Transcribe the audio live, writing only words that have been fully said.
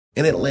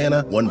In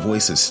Atlanta, one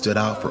voice has stood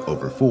out for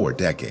over 4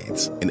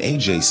 decades. An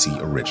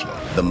AJC original,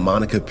 The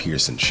Monica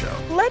Pearson Show.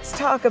 Let's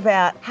talk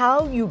about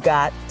how you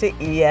got to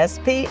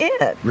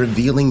ESPN.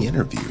 Revealing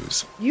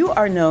interviews. You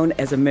are known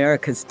as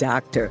America's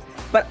doctor,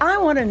 but I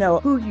want to know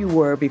who you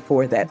were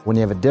before that. When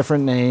you have a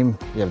different name,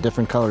 you have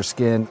different color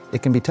skin,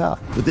 it can be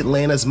tough. With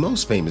Atlanta's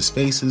most famous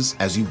faces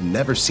as you've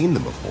never seen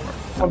them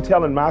before. I'm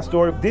telling my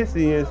story. This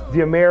is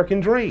the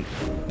American dream.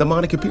 The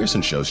Monica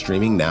Pearson Show,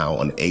 streaming now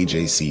on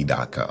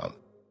AJC.com.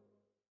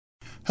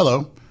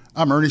 Hello,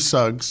 I'm Ernie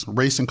Suggs,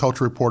 race and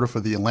culture reporter for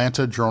the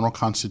Atlanta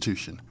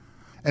Journal-Constitution.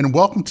 And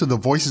welcome to The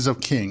Voices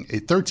of King, a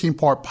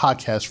 13-part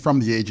podcast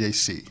from the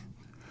AJC.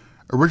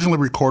 Originally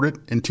recorded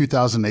in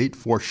 2008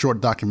 for a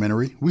short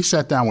documentary, we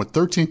sat down with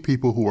 13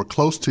 people who were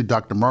close to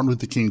Dr. Martin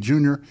Luther King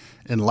Jr.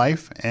 in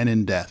life and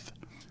in death.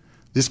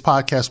 This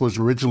podcast was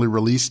originally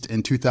released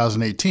in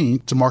 2018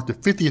 to mark the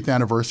 50th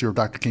anniversary of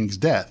Dr. King's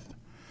death.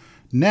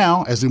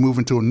 Now, as we move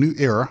into a new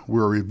era,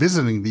 we're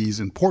revisiting these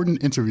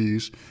important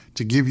interviews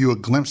to give you a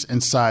glimpse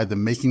inside the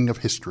making of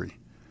history.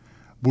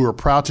 We were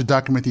proud to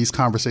document these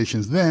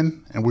conversations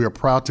then, and we are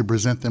proud to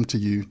present them to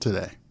you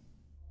today.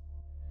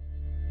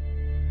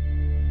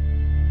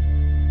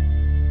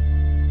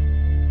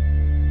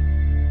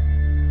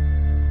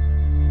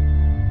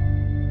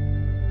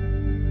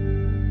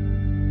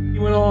 He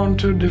went on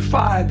to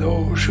defy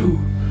those who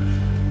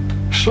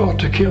sought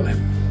to kill him.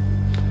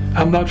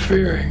 I'm not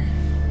fearing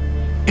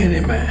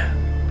any man.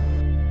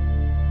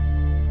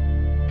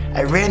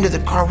 I ran to the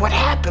car. What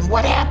happened?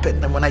 What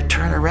happened? And when I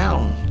turn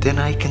around, then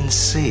I can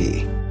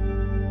see.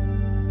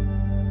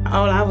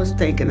 All I was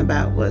thinking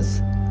about was,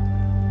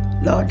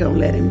 Lord, don't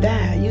let him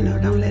die. You know,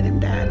 don't let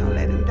him die. Don't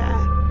let him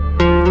die.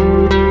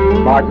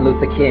 Martin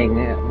Luther King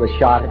was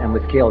shot and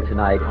was killed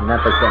tonight in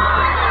Memphis,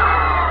 Tennessee.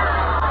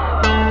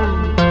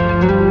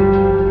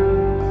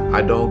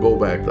 I don't go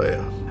back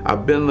there.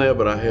 I've been there,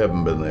 but I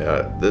haven't been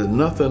there. There's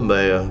nothing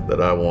there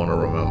that I want to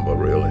remember,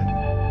 really.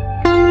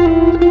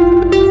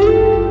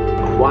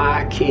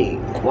 Why King?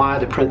 Why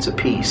the Prince of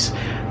Peace?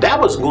 That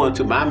was going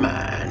through my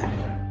mind.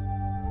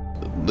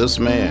 This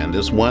man,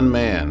 this one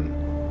man,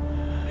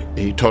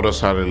 he taught us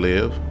how to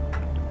live,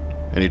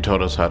 and he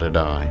taught us how to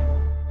die.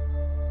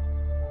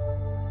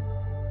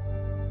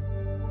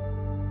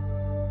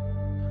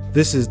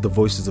 This is The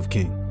Voices of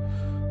King,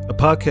 a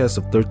podcast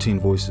of 13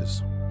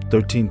 voices.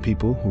 13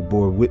 people who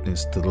bore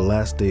witness to the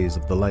last days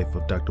of the life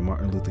of Dr.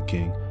 Martin Luther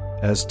King,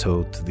 as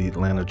told to the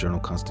Atlanta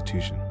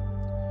Journal-Constitution.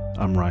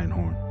 I'm Ryan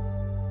Horn.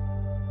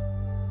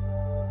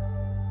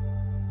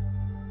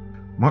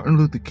 Martin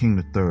Luther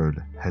King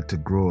III had to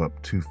grow up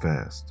too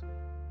fast.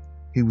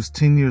 He was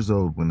 10 years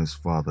old when his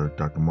father,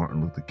 Dr.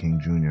 Martin Luther King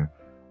Jr.,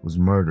 was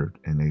murdered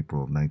in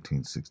April of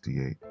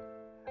 1968.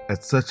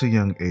 At such a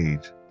young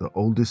age, the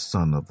oldest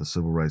son of the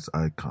civil rights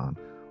icon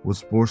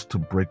was forced to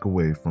break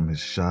away from his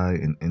shy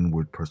and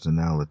inward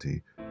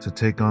personality to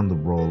take on the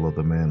role of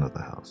the man of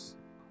the house.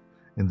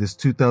 In this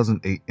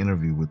 2008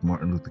 interview with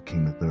Martin Luther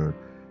King III,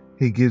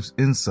 he gives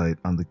insight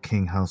on the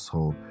King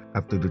household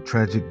after the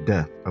tragic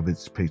death of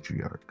its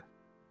patriarch.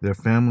 Their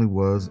family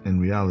was,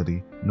 in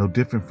reality, no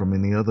different from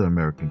any other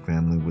American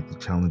family with the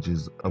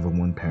challenges of a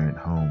one-parent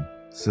home,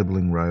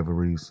 sibling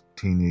rivalries,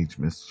 teenage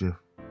mischief.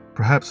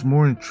 Perhaps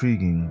more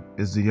intriguing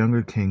is the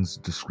younger King's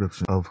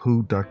description of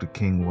who Dr.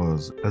 King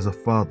was as a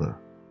father,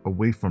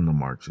 away from the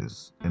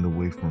marches and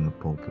away from the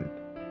pulpit.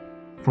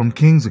 From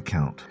King's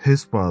account,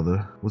 his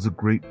father was a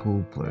great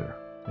pool player,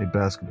 a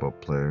basketball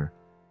player,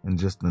 and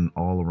just an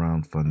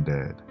all-around fun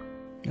dad.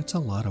 It's a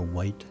lot of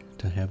weight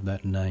to have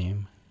that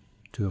name,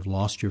 to have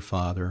lost your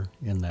father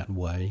in that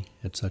way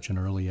at such an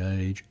early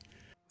age.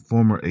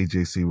 Former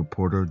AJC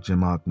reporter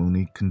Jim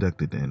Mooney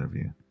conducted the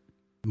interview.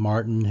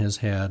 Martin has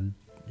had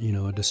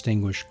a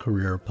distinguished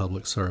career of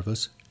public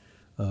service.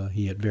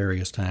 He at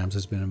various times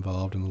has been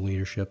involved in the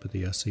leadership of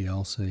the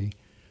SCLC.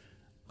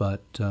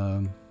 But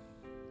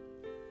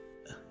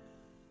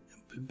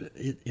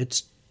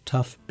it's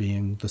tough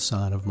being the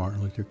son of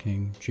Martin Luther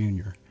King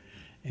Jr.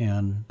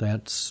 And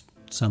that's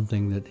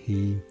something that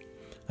he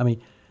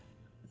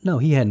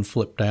hadn't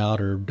flipped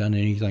out or done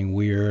anything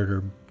weird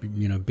or,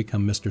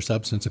 become Mr.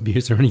 Substance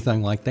Abuse or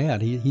anything like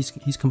that.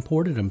 He's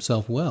comported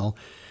himself well.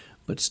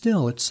 But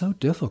still, it's so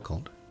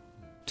difficult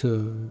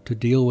to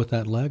deal with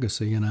that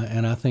legacy, and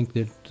I think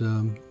that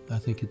I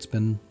think it's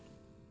been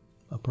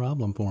a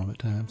problem for him at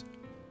times.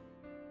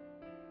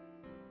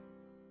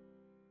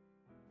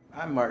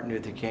 I'm Martin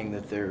Luther King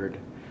III,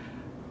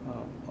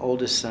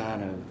 oldest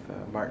son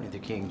of Martin Luther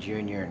King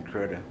Jr. and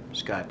Coretta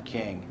Scott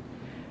King.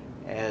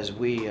 As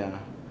we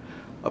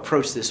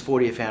approach this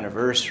 40th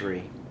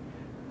anniversary,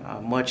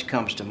 much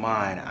comes to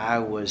mind. I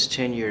was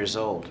 10 years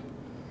old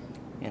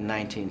in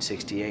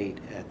 1968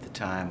 at the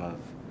time of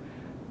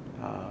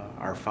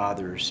our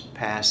father's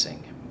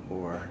passing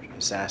or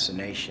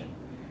assassination.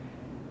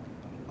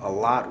 A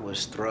lot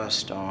was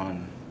thrust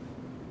on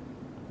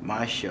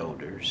my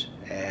shoulders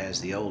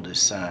as the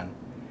oldest son,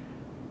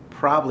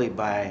 probably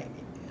by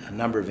a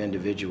number of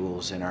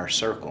individuals in our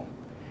circle.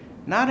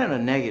 Not in a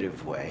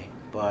negative way,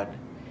 but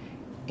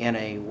in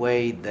a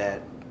way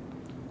that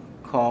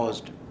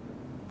caused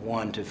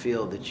one to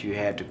feel that you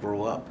had to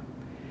grow up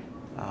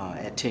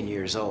at 10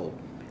 years old.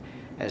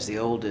 As the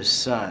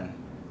oldest son,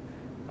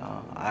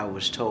 I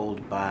was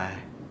told by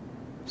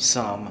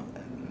some,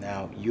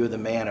 now you're the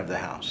man of the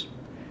house,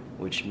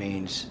 which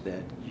means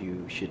that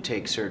you should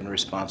take certain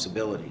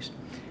responsibilities.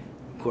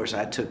 Of course,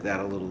 I took that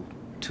a little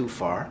too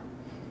far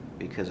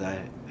because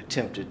I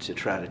attempted to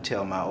try to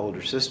tell my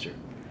older sister,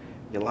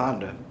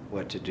 Yolanda,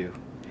 what to do.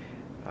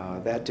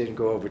 That didn't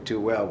go over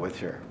too well with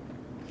her.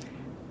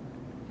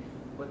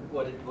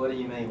 What do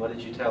you mean? What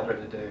did you tell her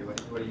to do?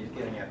 What are you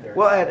getting at there?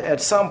 Well,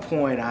 at some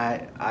point,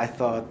 I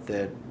thought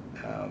that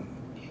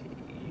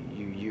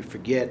you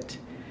forget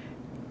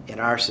in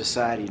our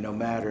society, no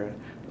matter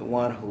the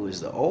one who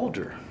is the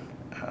older,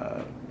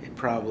 it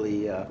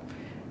probably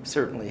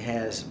certainly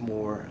has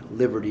more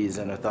liberties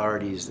and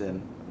authorities than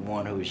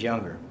one who is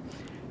younger.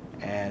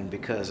 And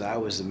because I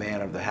was the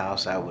man of the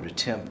house, I would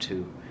attempt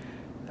to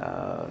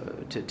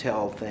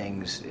tell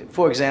things.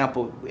 For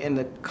example, in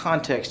the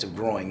context of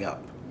growing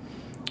up,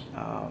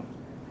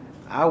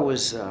 I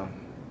was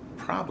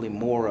probably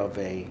more of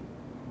a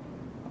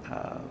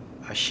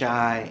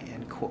shy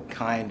and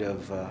kind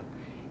of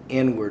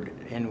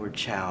inward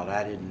child.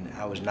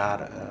 I was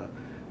not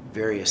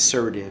very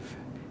assertive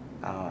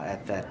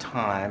at that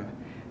time,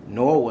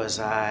 nor was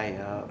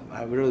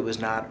I really was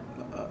not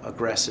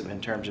aggressive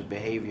in terms of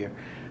behavior.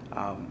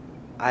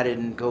 I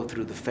didn't go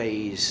through the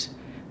phase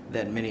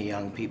that many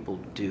young people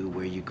do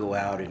where you go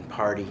out and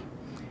party,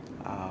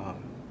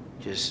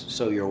 just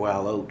sow your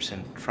wild oats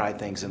and try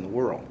things in the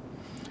world.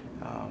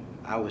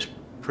 I was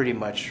pretty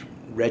much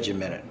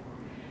regimented.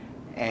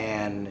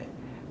 And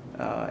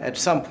at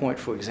some point,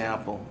 for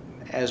example,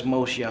 as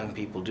most young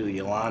people do,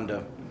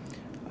 Yolanda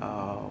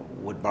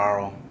would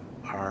borrow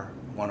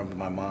one of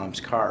my mom's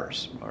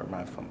cars,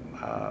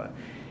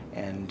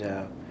 and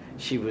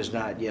she was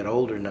not yet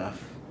old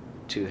enough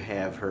to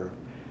have her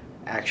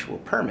actual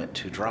permit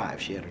to drive.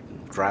 She had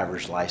a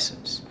driver's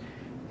license.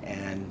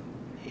 And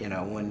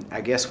when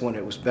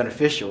it was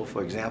beneficial,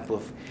 for example,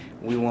 if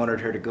we wanted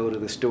her to go to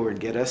the store and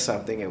get us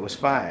something, it was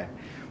fine.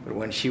 But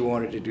when she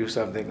wanted to do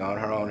something on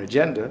her own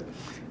agenda,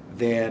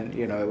 then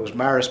it was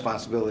my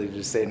responsibility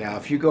to say, now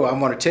if you go, I'm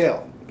going to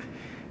tell.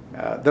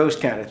 Those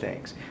kind of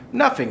things.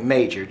 Nothing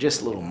major,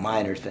 just little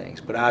minor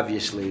things. But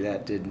obviously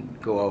that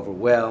didn't go over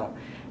well.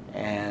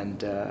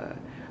 And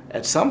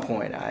at some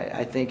point,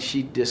 I think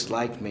she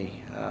disliked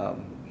me.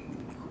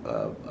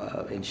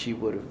 And she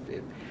would have,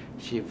 if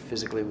she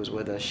physically was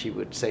with us, she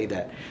would say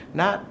that.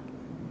 Not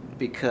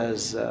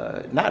because,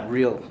 not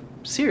real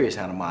serious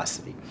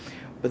animosity,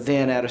 but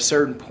then at a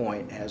certain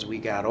point, as we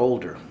got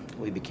older,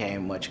 we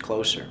became much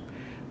closer.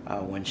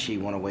 When she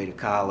went away to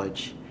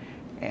college,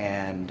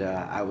 and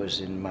I was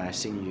in my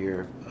senior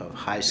year of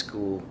high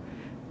school,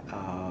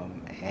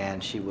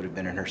 and she would have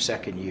been in her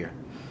second year.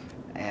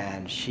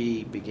 And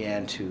she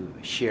began to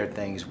share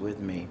things with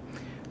me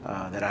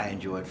that I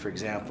enjoyed. For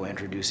example,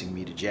 introducing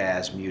me to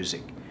jazz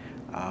music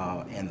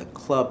and the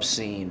club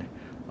scene,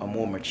 a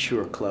more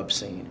mature club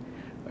scene,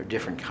 or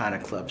different kind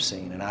of club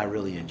scene, and I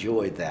really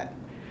enjoyed that.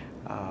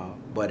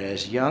 But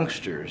as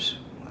youngsters,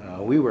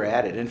 we were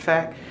at it. In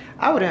fact,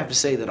 I would have to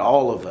say that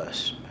all of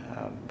us,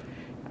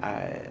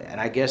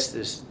 and I guess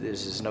this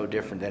is no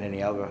different than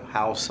any other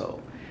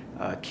household,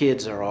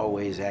 kids are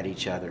always at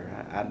each other.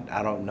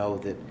 I don't know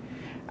that,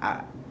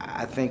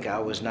 I think I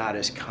was not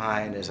as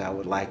kind as I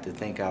would like to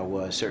think I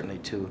was, certainly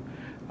to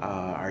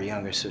our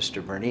younger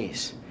sister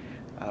Bernice.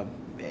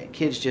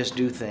 Kids just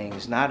do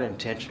things not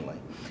intentionally.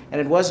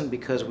 And it wasn't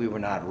because we were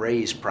not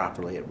raised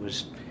properly.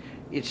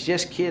 It's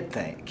just kid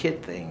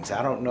things.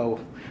 I don't know.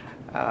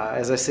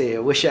 As I say, I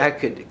wish I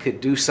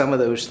could do some of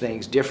those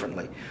things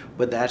differently,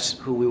 but that's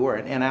who we were.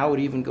 And I would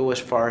even go as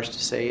far as to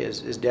say,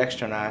 as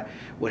Dexter and I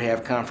would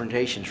have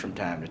confrontations from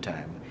time to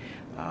time.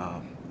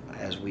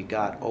 As we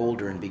got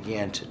older and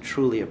began to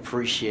truly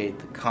appreciate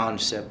the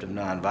concept of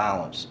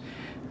nonviolence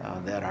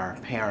that our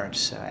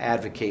parents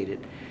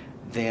advocated,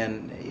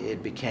 then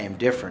it became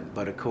different.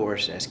 But of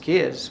course, as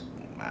kids,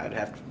 I'd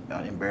have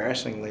to,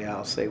 embarrassingly,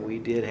 I'll say we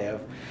did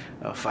have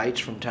fights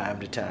from time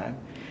to time,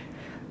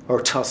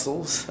 or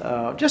tussles,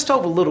 just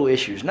over little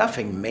issues,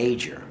 nothing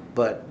major,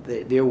 but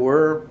there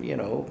were,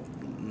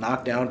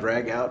 knockdown,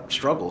 drag-out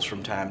struggles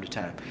from time to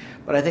time.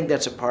 But I think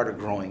that's a part of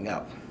growing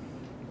up.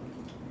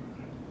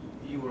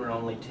 You were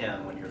only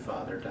 10 when your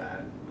father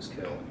died, was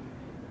killed.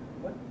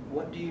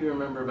 What do you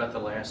remember about the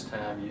last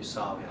time you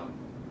saw him?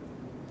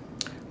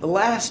 The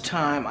last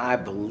time I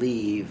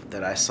believe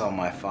that I saw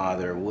my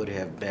father would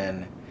have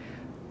been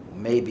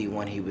maybe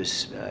when he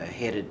was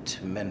headed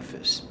to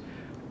Memphis,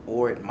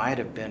 or it might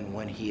have been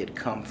when he had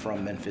come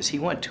from Memphis. He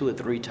went 2 or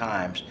 3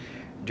 times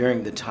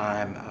during the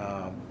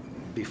time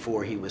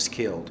before he was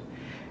killed.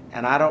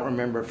 And I don't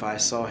remember if I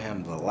saw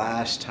him the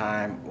last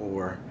time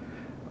or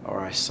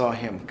I saw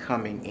him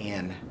coming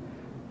in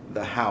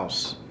the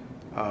house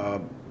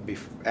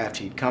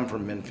after he'd come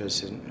from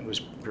Memphis and was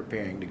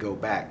preparing to go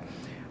back.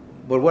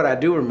 But what I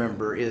do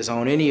remember is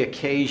on any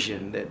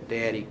occasion that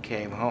Daddy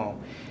came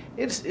home,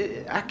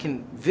 I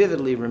can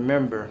vividly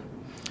remember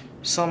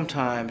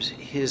sometimes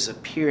his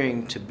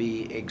appearing to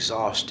be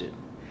exhausted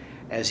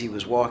as he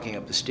was walking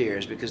up the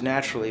stairs, because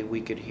naturally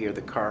we could hear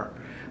the car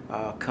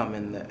come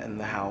in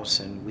the house,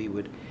 and we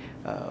would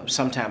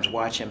sometimes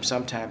watch him.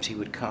 Sometimes he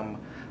would come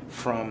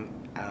from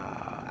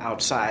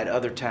outside.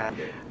 Other times,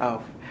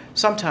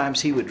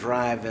 sometimes he would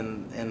drive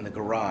in the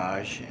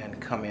garage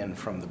and come in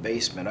from the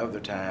basement. Other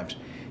times,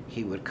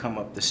 he would come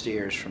up the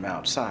stairs from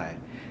outside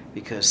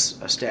because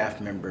a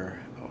staff member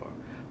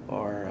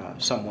or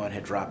someone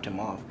had dropped him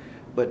off.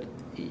 But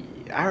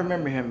I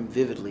remember him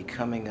vividly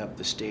coming up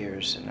the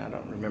stairs, and I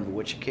don't remember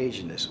which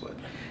occasion this was.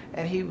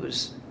 And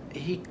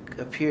he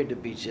appeared to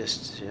be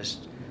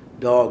just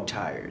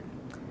dog-tired.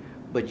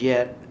 But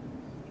yet,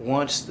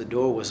 once the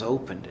door was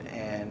opened,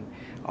 and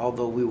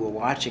although we were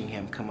watching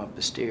him come up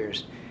the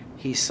stairs,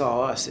 he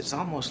saw us. It's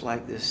almost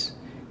like this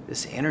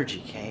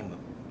energy came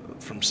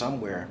from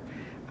somewhere.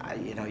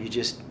 You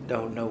just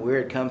don't know where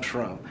it comes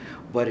from.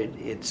 But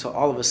it so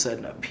all of a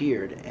sudden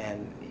appeared,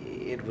 and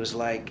it was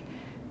like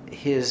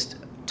his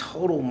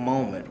total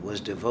moment was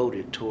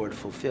devoted toward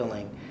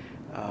fulfilling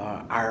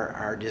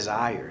our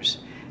desires.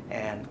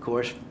 And of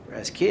course,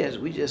 as kids,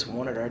 we just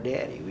wanted our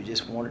daddy. We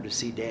just wanted to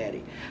see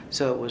daddy.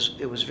 So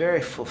it was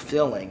very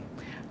fulfilling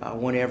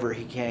whenever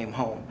he came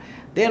home.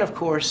 Then, of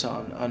course,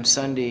 on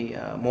Sunday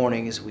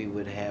mornings, we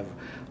would have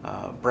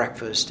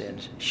breakfast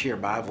and share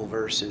Bible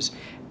verses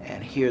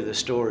and hear the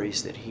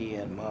stories that he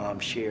and Mom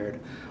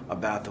shared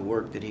about the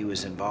work that he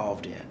was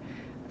involved in.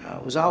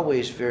 It was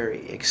always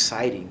very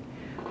exciting.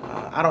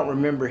 I don't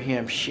remember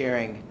him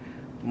sharing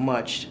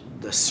much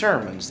the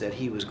sermons that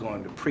he was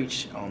going to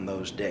preach on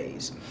those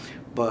days,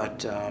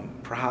 but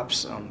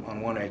perhaps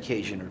on one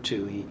occasion or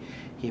two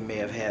he may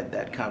have had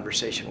that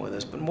conversation with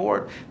us. But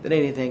more than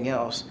anything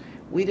else,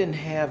 we didn't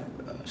have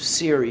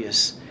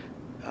serious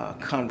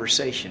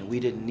conversation. We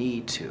didn't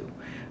need to.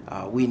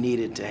 We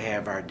needed to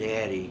have our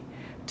daddy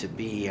to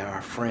be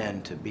our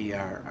friend, to be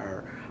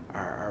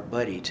our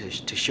buddy,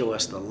 to show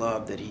us the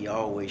love that he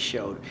always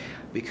showed,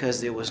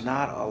 because there was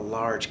not a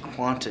large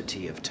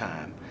quantity of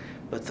time,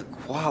 but the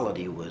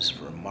quality was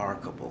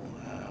remarkable,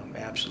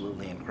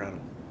 absolutely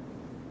incredible.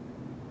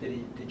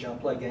 Did y'all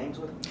play games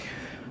with him?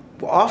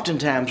 Well,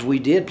 oftentimes we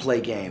did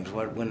play games.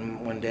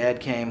 When Dad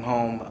came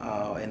home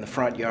in the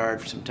front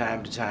yard from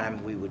time to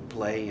time, we would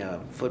play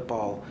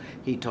football.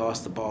 He'd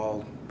toss the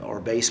ball or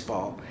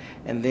baseball.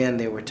 And then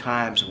there were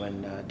times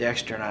when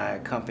Dexter and I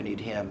accompanied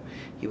him.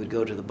 He would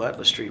go to the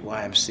Butler Street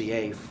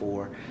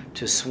YMCA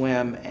to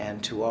swim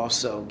and to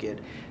also get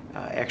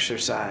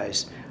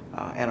exercise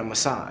and a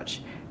massage.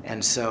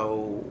 And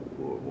so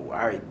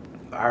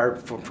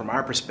from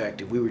our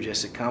perspective, we were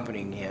just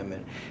accompanying him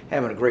and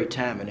having a great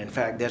time. And in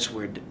fact, that's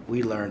where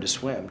we learned to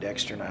swim,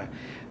 Dexter and I.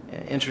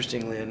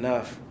 Interestingly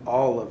enough,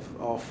 all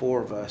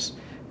four of us,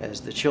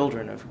 as the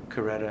children of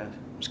Coretta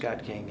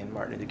Scott King and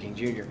Martin Luther King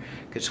Jr.,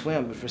 could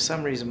swim, but for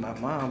some reason my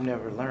mom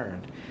never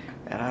learned,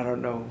 and I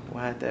don't know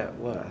why that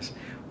was.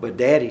 But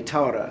Daddy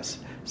taught us,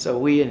 so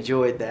we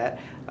enjoyed that.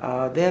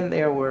 Then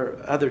there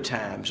were other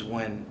times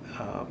when,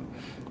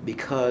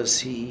 because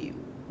he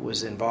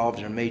was involved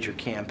in a major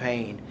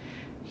campaign,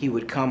 he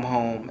would come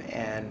home,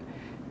 and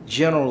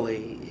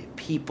generally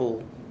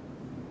people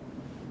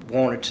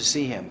wanted to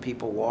see him.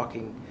 People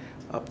walking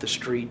up the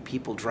street,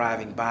 people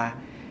driving by,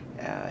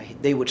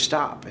 they would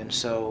stop. And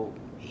so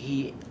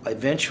he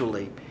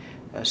eventually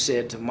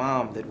said to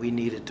Mom that we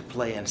needed to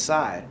play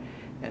inside.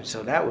 And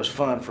so that was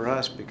fun for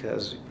us,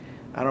 because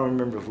I don't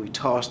remember if we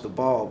tossed the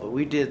ball, but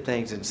we did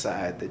things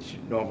inside that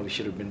normally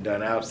should have been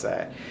done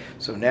outside.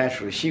 So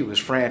naturally she was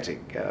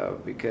frantic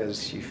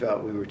because she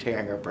felt we were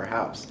tearing up her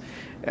house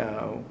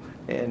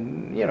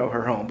and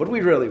her home. But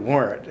we really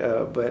weren't.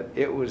 But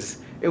it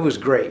was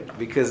great,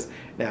 because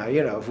now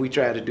if we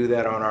tried to do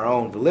that on our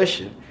own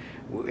volition,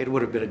 it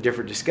would have been a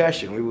different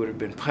discussion. We would have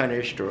been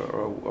punished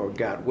or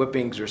got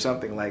whippings or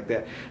something like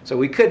that. So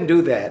we couldn't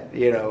do that,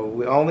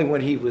 only when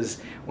he was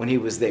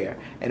there.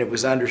 And it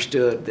was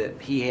understood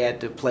that he had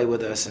to play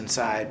with us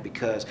inside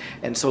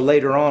and so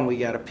later on we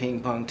got a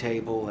ping pong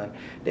table, and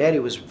Daddy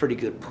was a pretty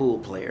good pool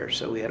player,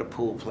 so we had a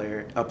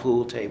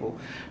pool table.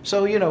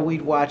 So,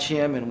 we'd watch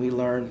him, and we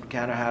learned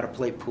kind of how to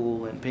play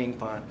pool and ping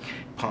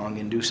pong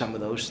and do some of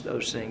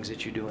those things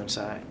that you do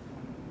inside.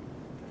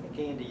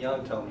 Andy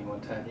Young told me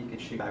one time he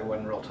could shoot. I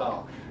wasn't real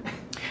tall.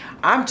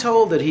 I'm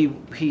told that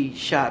he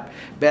shot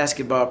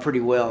basketball pretty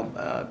well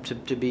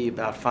to be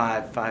about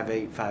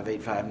 5'8",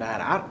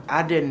 5'9".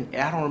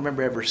 I don't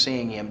remember ever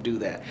seeing him do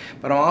that.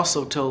 But I'm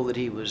also told that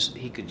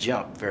he could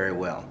jump very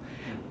well.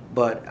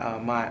 But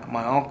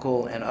my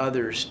uncle and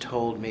others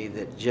told me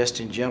that just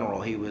in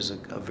general he was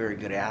a very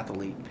good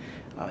athlete.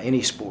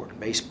 Any sport,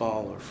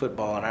 baseball or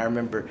football. And I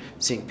remember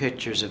seeing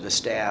pictures of the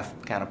staff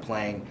kind of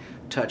playing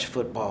touch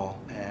football,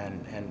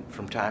 and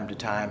from time to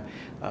time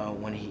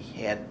when he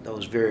had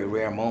those very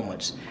rare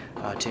moments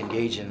to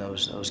engage in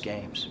those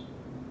games.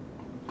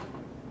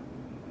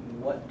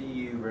 What do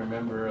you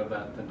remember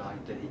about the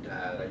night that he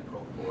died,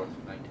 April 4th,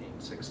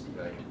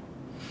 1968?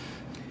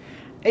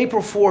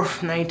 April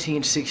 4th,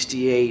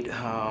 1968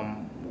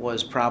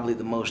 was probably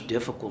the most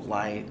difficult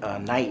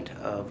night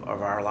of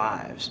our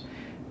lives,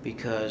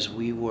 because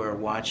we were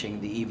watching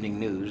the evening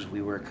news.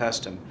 We were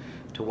accustomed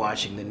to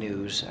watching the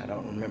news. I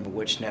don't remember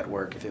which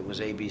network, if it was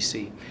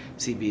ABC,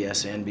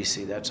 CBS, or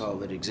NBC. That's all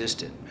that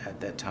existed at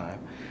that time.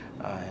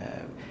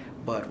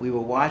 But we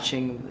were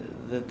watching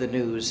the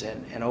news,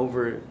 and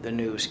over the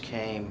news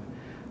came,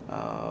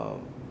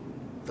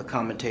 the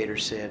commentator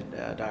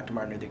said, Dr.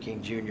 Martin Luther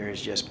King Jr.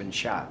 has just been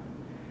shot.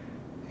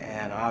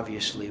 And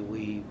obviously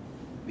we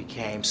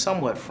became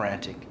somewhat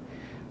frantic,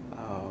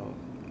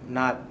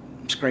 not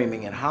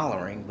screaming and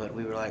hollering, but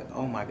we were like,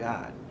 oh my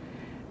God.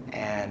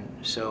 And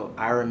so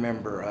I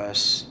remember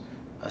us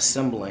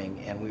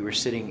assembling, and we were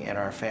sitting in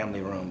our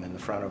family room in the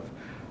front of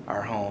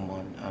our home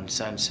on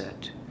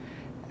Sunset.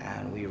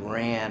 And we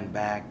ran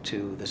back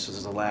to, this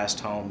was the last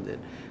home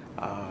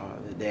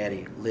that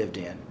Daddy lived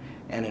in.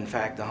 And in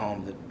fact, the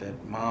home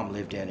that Mom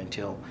lived in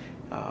until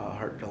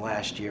the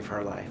last year of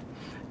her life.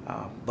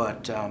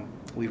 But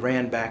we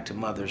ran back to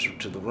Mother's,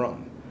 to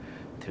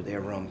their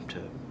room,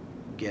 to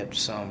get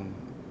some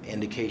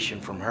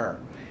indication from her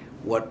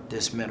what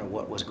this meant or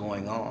what was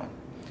going on.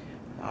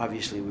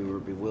 Obviously, we were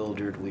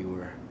bewildered, we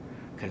were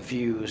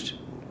confused,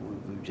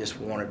 we just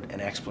wanted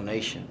an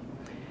explanation.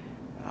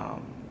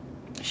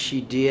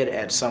 She did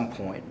at some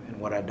point, and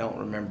what I don't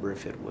remember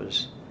if it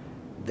was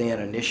then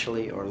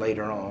initially or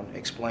later on,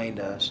 explain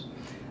to us,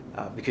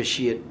 because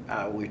she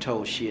had, we were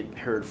told she had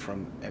heard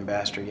from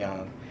Ambassador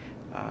Young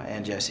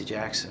and Jesse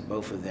Jackson.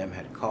 Both of them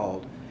had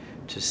called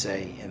to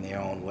say in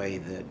their own way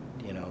that,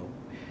 you know,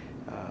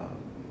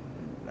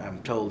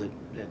 I'm told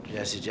that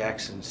Jesse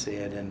Jackson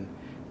said in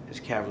his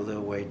Cavalier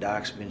way,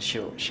 Doc's been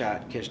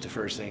shot, catch the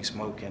first thing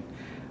smoking.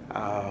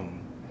 Of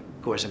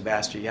course,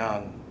 Ambassador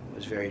Young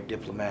was very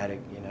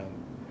diplomatic, you know,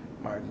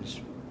 Martin's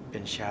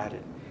been shot,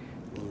 it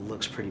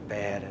looks pretty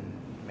bad, and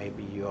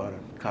maybe you ought to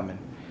come and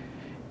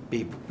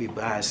be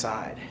by his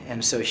side.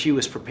 And so she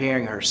was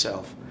preparing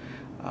herself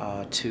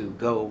to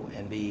go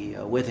and be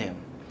with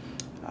him.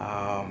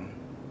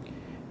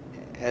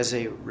 As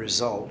a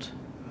result,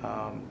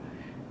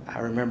 I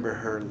remember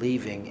her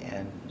leaving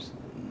and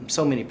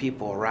so many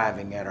people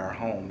arriving at our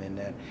home in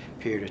that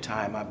period of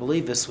time. I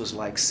believe this was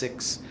like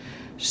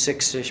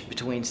six-ish,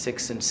 between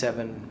 6 and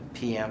 7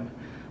 p.m.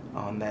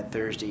 on that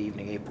Thursday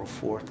evening, April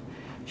 4th.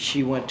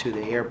 She went to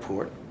the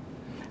airport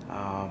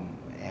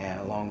and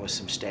along with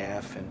some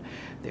staff, and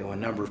there were a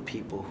number of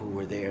people who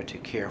were there to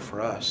care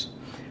for us.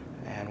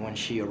 And when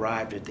she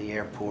arrived at the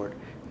airport,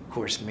 of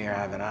course, Mayor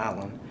Ivan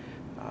Island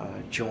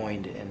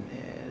joined in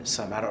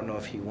some. I don't know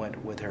if he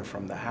went with her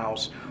from the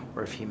house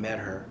or if he met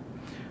her,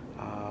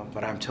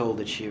 but I'm told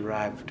that she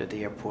arrived at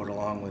the airport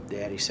along with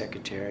Daddy's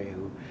secretary,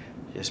 who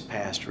just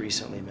passed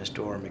recently, Miss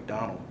Dora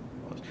McDonald,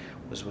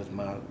 was with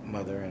my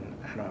mother, and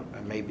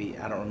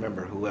I don't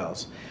remember who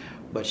else.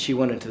 But she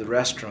went into the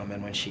restroom,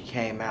 and when she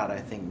came out, I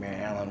think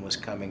Mayor Allen was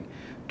coming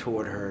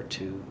toward her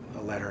to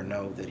let her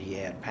know that he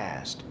had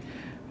passed,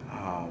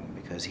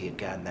 because he had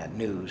gotten that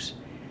news.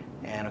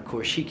 And of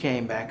course, she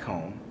came back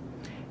home,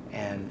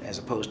 and as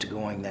opposed to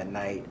going that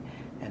night,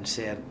 and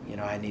said, you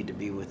know, I need to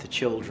be with the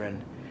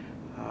children.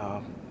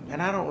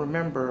 And I don't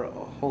remember a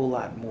whole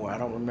lot more. I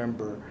don't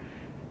remember,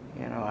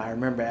 you know, I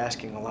remember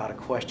asking a lot of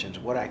questions.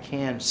 What I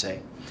can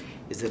say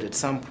is that at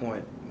some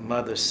point,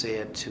 Mother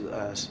said to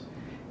us,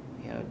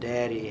 you know,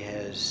 Daddy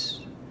has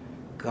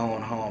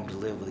gone home to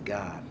live with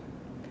God,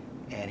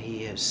 and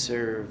he has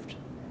served,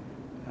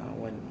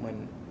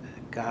 when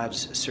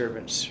God's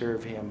servants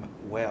serve him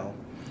well,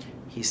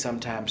 he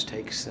sometimes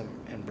takes them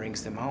and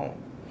brings them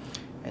home.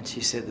 And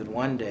she said that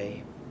one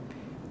day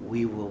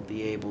we will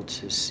be able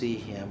to see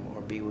him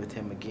or be with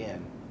him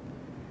again.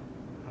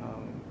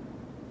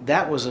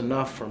 That was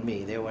enough for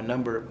me. There were a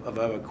number of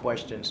other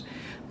questions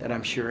that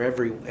I'm sure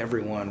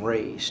everyone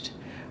raised,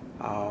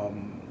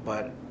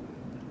 but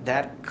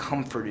that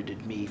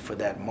comforted me for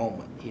that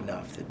moment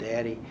enough. That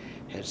Daddy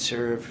had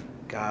served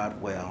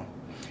God well,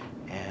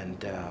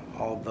 and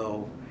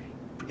although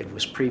it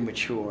was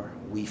premature,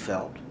 we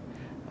felt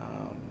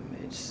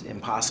it's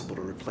impossible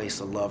to replace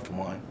a loved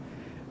one.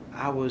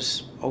 I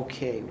was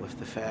okay with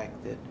the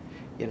fact that,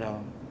 you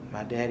know,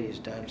 my daddy has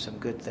done some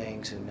good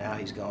things, and now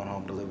he's gone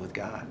home to live with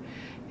God.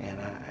 And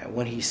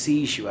when he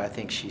sees you, I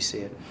think she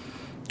said,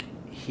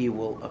 he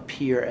will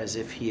appear as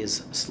if he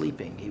is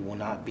sleeping. He will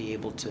not be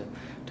able to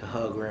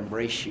hug or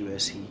embrace you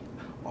as he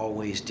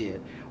always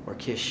did, or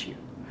kiss you.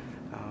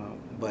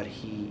 But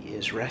he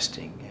is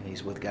resting, and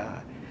he's with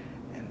God.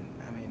 And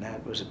I mean,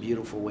 that was a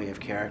beautiful way of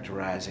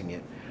characterizing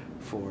it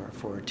for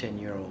a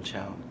 10-year-old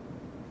child.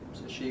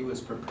 So she was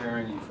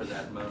preparing you for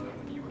that moment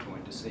when you were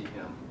going to see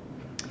him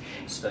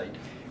in state.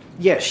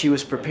 Yes, she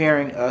was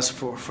preparing us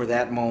for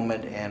that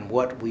moment and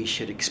what we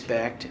should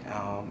expect,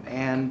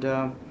 and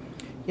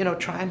you know,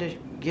 trying to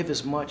give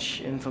as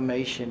much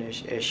information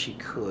as she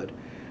could.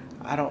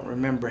 I don't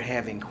remember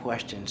having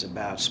questions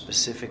about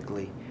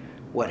specifically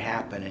what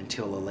happened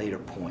until a later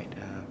point,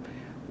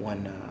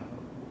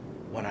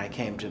 when I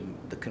came to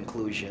the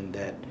conclusion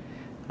that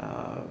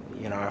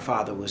you know, our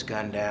father was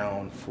gunned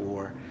down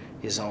for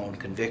his own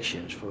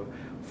convictions,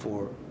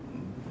 for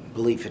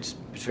belief, it's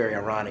very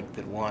ironic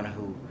that one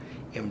who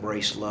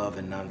embraced love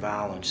and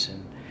nonviolence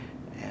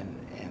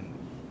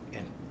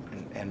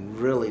and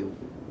really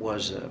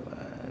was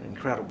an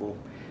incredible,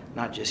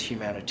 not just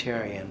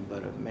humanitarian,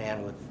 but a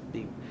man with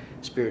deep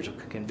spiritual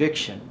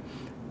conviction,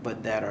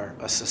 but that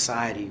a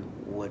society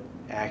would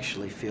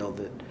actually feel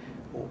that,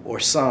 or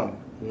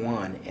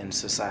someone in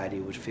society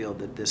would feel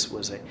that this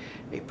was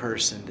a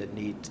person that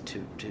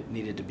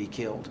needed to be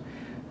killed.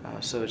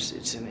 So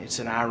it's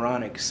an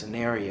ironic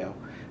scenario,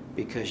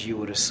 because you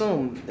would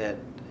assume that,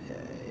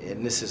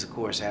 and this is of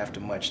course after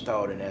much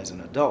thought and as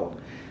an adult,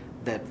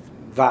 that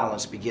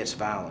violence begets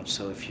violence.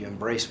 So if you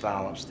embrace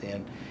violence,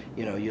 then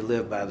you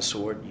live by the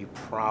sword. You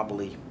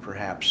probably,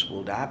 perhaps,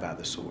 will die by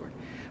the sword.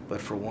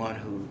 But for one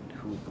who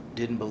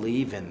didn't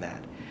believe in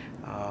that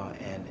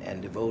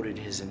and devoted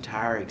his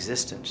entire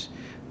existence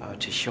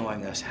to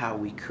showing us how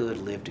we could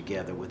live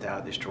together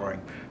without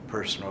destroying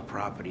personal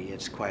property,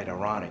 it's quite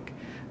ironic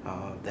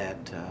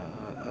that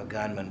a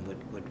gunman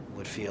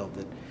would feel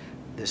that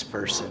this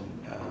person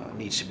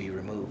needs to be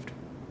removed.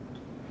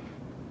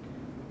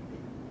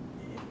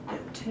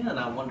 At 10,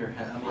 I wonder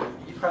how,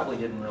 you probably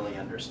didn't really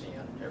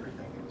understand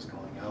everything that was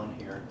going on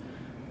here.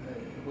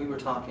 We were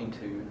talking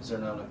to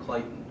Zernona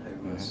Clayton,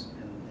 who was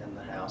in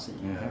the house that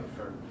you know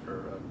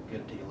for a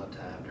good deal of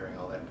time during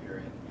all that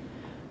period.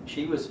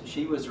 She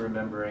was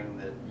remembering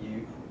that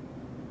you,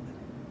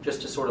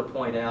 just to sort of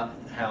point out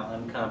how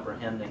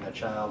uncomprehending a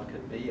child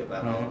could be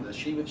about all of this,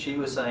 she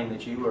was saying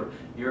that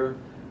you're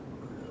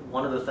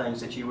one of the things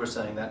that you were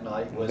saying that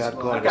night was, I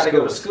got to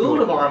go to school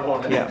tomorrow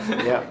morning.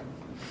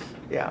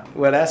 Yeah.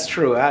 Well, that's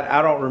true.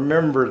 I don't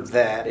remember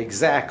that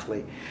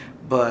exactly,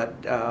 but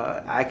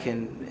I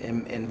can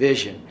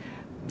envision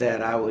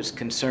that I was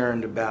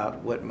concerned about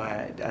what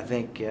I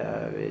think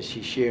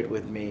she shared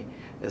with me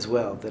as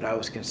well, that I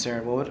was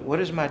concerned, well,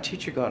 what is my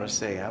teacher going to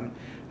say?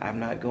 I'm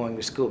not going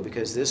to school,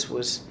 because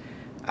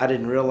I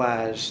didn't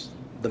realize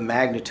the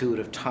magnitude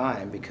of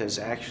time, because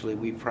actually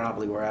we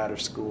probably were out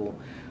of school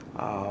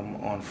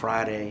on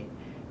Friday,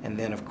 and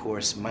then of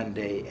course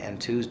Monday and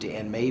Tuesday,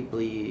 and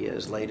maybe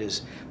as late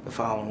as the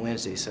following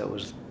Wednesday. So it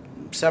was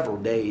several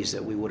days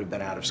that we would have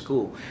been out of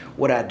school.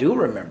 What I do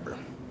remember,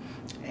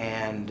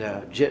 and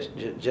I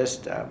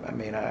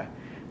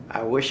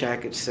wish I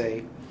could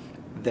say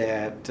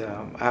that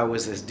I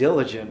was as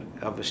diligent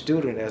of a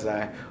student as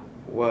I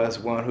was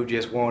one who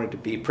just wanted to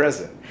be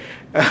present.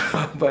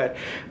 But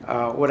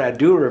what I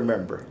do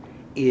remember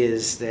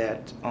is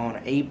that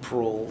on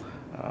April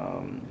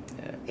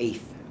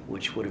 8th,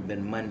 which would have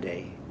been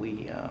Monday,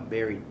 we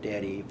buried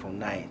Daddy April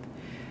 9th,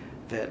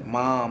 that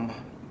Mom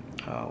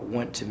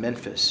went to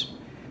Memphis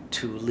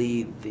to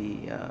lead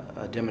the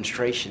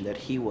demonstration that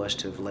he was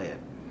to have led.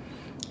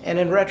 And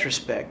in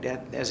retrospect,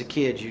 as a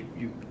kid,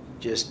 you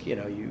just,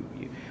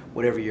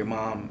 whatever your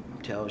mom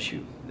tells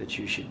you that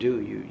you should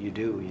do, you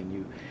do,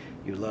 and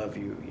you love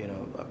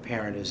a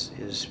parent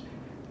is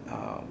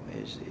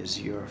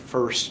your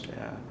first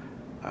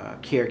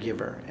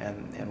caregiver,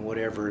 and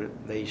whatever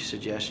they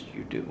suggest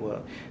you do,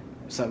 well,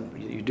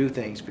 you do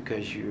things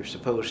because you're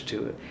supposed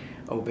to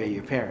obey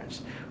your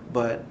parents.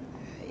 But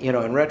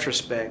in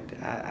retrospect,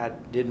 I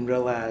didn't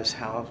realize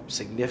how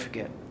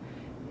significant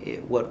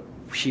what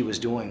she was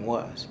doing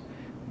was.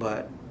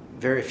 But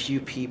very few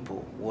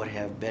people would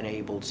have been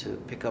able to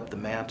pick up the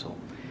mantle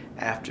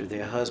after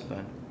their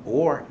husband,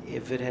 or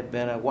if it had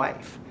been a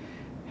wife,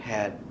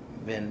 had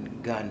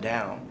been gunned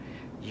down.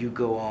 You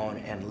go on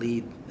and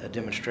lead a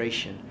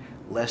demonstration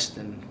less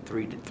than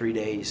three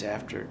days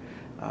after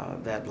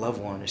that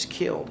loved one is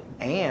killed,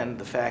 and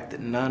the fact that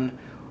none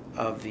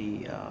of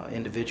the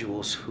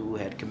individuals who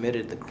had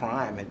committed the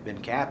crime had been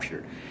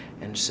captured.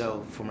 And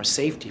so from a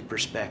safety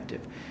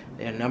perspective,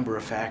 there are a number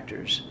of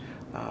factors,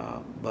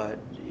 but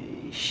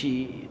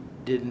she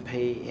didn't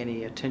pay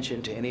any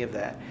attention to any of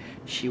that.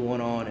 She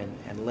went on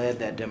and led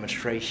that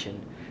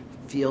demonstration,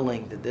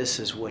 feeling that this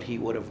is what he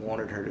would have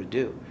wanted her to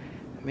do.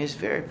 I mean, it's a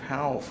very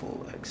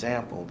powerful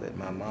example that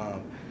my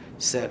mom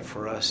set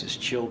for us as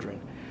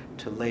children,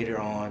 to later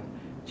on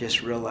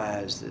just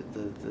realize that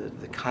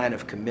the kind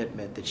of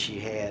commitment that she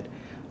had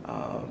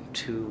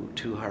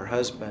to her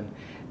husband,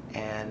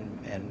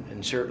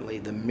 and certainly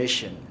the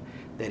mission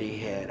that he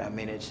had. I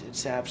mean,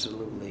 it's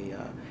absolutely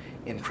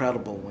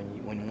incredible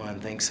when one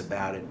thinks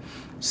about it.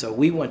 So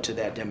we went to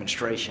that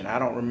demonstration. I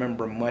don't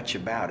remember much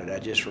about it. I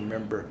just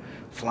remember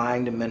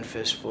flying to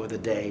Memphis for the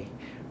day,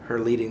 her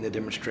leading the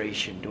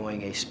demonstration,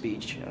 doing a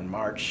speech and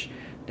march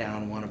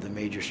down one of the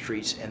major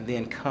streets, and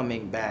then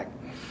coming back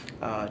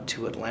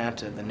to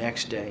Atlanta the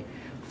next day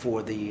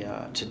for the,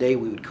 today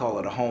we would call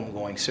it a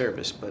homegoing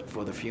service, but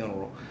for the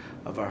funeral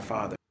of our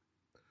father.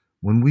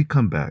 When we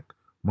come back,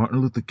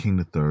 Martin Luther King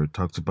III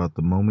talks about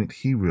the moment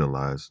he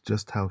realized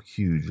just how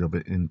huge of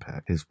an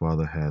impact his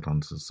father had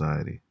on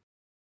society.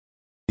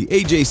 The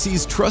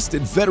AJC's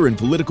trusted veteran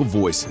political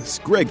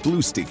voices, Greg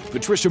Bluestein,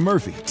 Patricia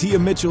Murphy, Tia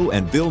Mitchell,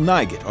 and Bill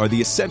Nygut, are the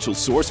essential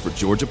source for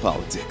Georgia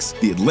politics.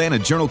 The Atlanta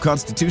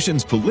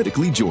Journal-Constitution's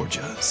Politically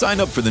Georgia. Sign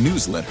up for the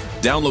newsletter,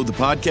 download the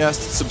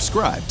podcast,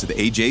 subscribe to the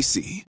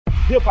AJC.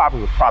 Hip-hop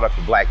is a product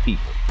of black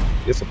people.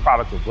 It's a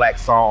product of black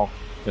song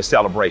and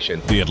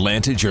celebration. The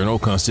Atlanta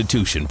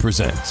Journal-Constitution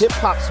presents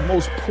hip-hop's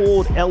most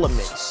pulled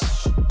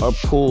elements are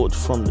pulled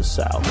from the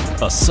South.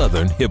 A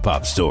Southern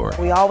hip-hop story.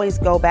 We always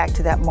go back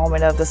to that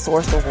moment of the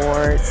Source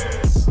Awards.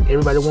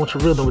 Everybody wants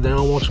your rhythm, but they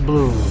don't want your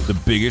blues. The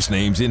biggest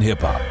names in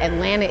hip-hop.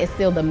 Atlanta is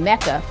still the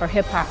mecca for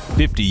hip-hop.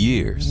 50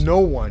 years. No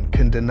one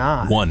can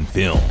deny one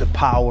film. The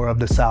power of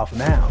the South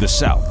now. The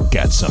South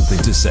got something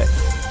to say.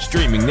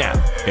 Streaming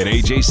now at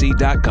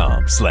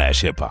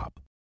ajc.com/hiphop.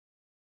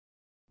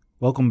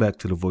 Welcome back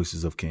to the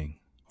Voices of King.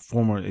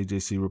 Former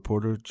AJC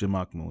reporter Jim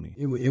Mooney.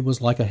 It was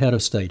like a head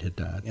of state had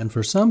died. And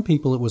for some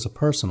people, it was a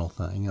personal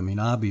thing. I mean,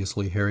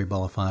 obviously, Harry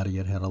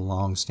Belafonte had a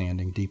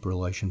long-standing, deep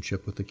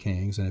relationship with the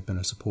Kings and had been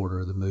a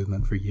supporter of the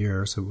movement for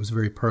years, so it was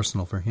very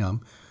personal for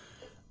him.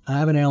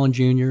 Ivan Allen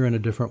Jr., in a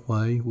different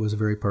way, was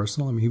very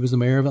personal. I mean, he was the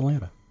mayor of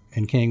Atlanta,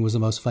 and King was the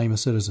most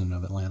famous citizen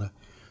of Atlanta.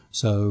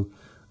 So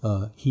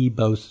he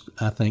both,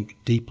 I think,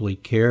 deeply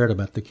cared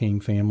about the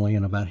King family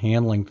and about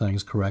handling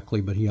things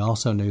correctly, but he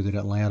also knew that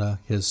Atlanta,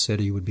 his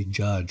city, would be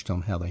judged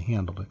on how they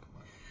handled it.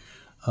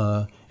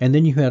 And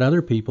then you had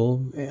other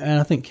people, and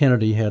I think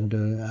Kennedy had,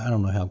 I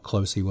don't know how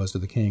close he was to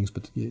the Kings,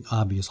 but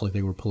obviously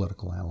they were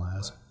political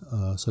allies,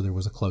 so there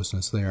was a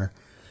closeness there.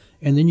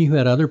 And then you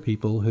had other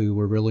people who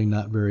were really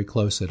not very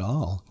close at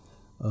all,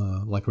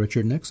 like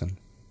Richard Nixon,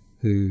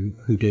 who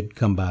did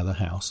come by the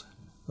House.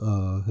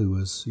 Who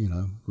was,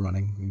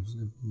 running, he was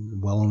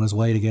well on his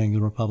way to getting the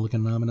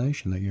Republican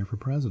nomination that year for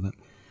president.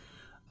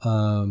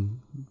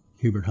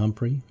 Hubert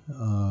Humphrey,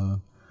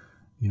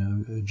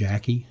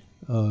 Jackie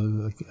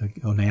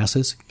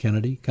Onassis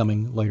Kennedy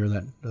coming later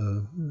that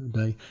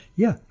day.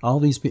 Yeah, all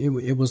these,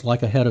 it was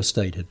like a head of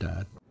state had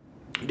died.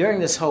 During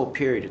this whole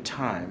period of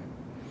time,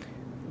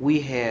 we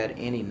had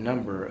any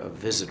number of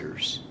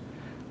visitors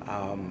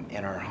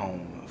in our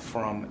home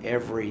from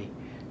every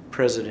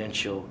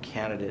presidential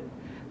candidate.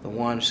 The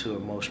ones who were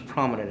most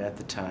prominent at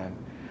the time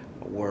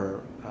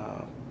were,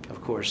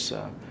 of course,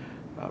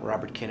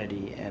 Robert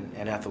Kennedy and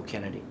Ethel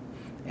Kennedy,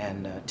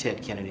 and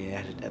Ted Kennedy,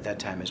 at that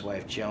time his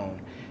wife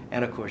Joan,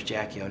 and of course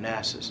Jackie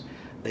Onassis.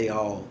 They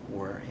all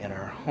were in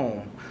our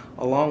home,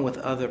 along with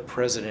other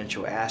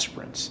presidential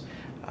aspirants.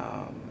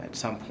 At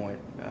some point,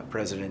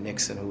 President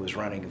Nixon, who was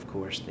running, of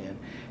course, then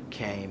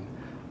came.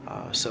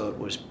 So it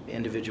was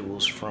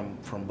individuals from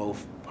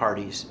both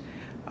parties.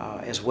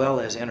 As well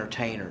as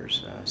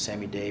entertainers,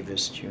 Sammy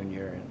Davis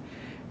Jr.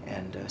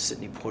 and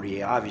Sidney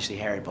Poitier. Obviously,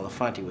 Harry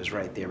Belafonte was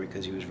right there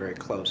because he was very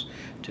close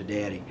to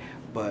Daddy.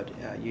 But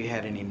you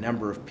had any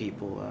number of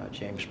people,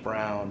 James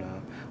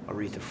Brown,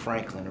 Aretha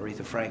Franklin.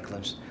 Aretha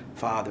Franklin's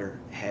father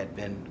had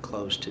been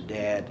close to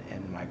Dad,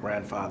 and my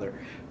grandfather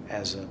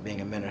as being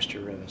a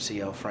minister,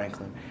 C.L.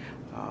 Franklin.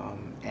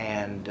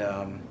 And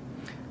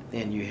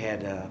then you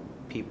had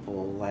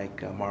people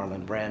like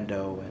Marlon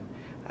Brando and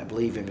I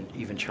believe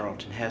even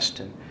Charlton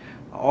Heston,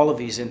 all of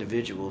these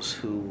individuals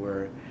who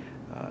were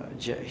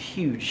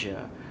huge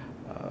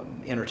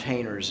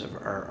entertainers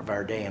of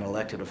our day and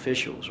elected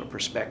officials or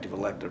prospective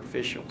elected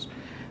officials.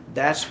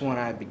 That's when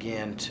I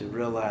began to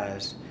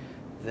realize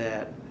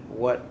that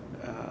what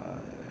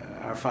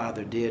our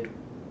father did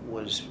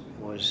was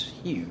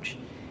huge.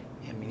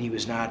 I mean, he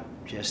was not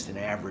just an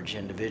average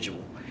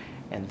individual.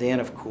 And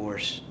then, of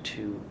course,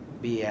 to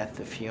be at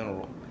the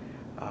funeral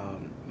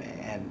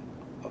and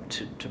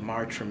to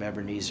march from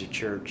Ebenezer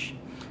Church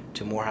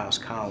to Morehouse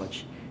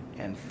College,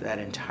 and that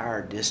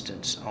entire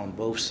distance on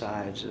both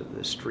sides of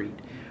the street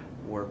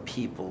were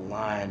people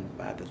lined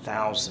by the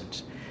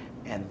thousands,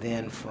 and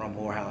then from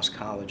Morehouse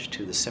College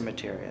to the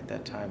cemetery. At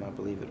that time, I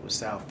believe it was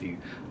Southview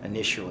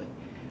initially,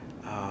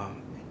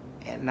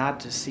 and not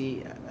to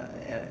see,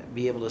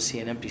 be able to see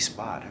an empty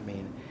spot. I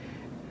mean,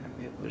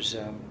 it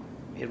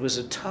was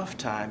a tough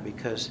time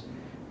because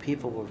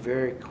people were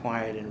very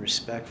quiet and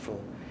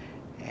respectful,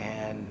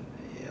 and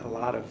a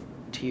lot of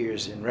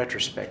tears in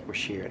retrospect were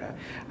shared.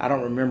 I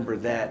don't remember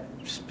that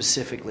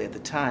specifically at the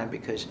time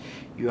because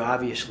you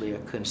obviously are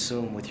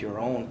consumed with your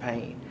own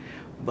pain,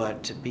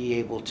 but to be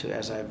able to,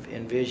 as I've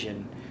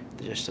envisioned,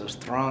 just those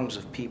throngs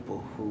of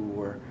people who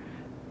were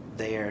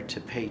there to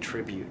pay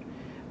tribute,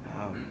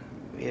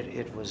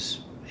 it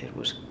was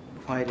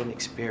quite an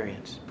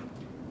experience.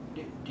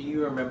 Do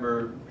you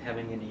remember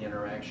having any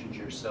interactions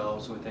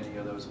yourselves with any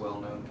of those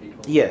well-known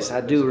people? Yes,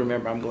 I do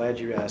remember. I'm glad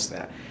you asked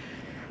that.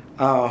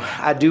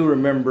 I do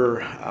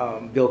remember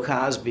Bill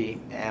Cosby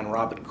and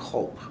Robert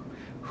Culp,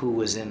 who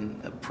was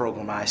in the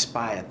program I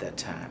Spy at that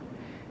time.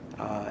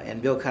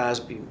 And Bill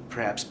Cosby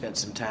perhaps spent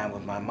some time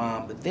with my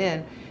mom, but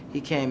then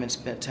he came and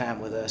spent time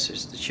with us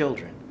as the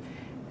children.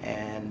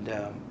 And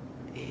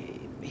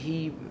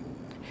he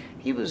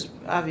was,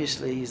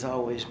 obviously, he's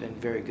always been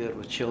very good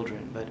with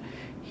children, but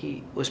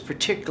he was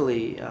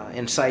particularly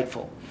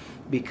insightful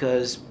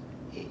because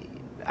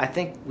I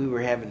think we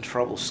were having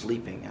trouble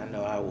sleeping. I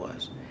know I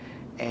was.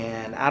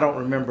 And I don't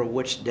remember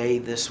which day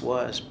this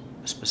was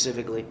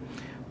specifically,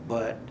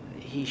 but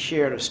he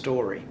shared a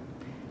story.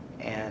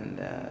 And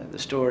the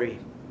story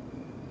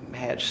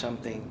had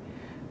something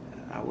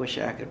I wish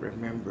I could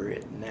remember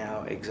it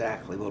now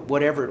exactly, but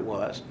whatever it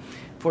was.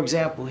 For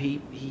example, he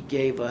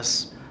gave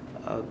us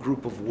a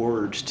group of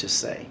words to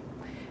say,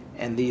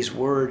 and these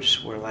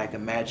words were like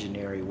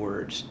imaginary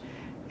words,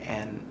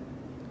 and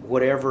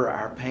whatever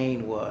our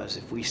pain was,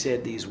 if we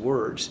said these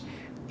words,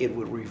 it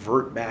would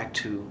revert back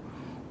to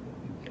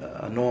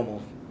a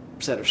normal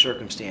set of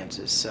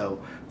circumstances.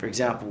 So, for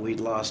example, we'd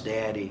lost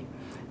Daddy.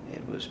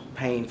 It was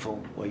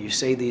painful. Well, you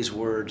say these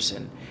words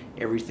and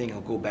everything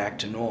will go back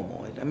to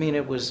normal. I mean,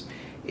 it was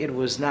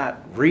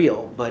not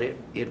real, but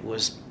it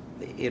was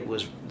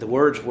the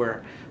words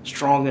were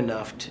strong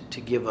enough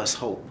to give us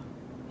hope.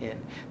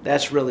 And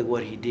that's really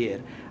what he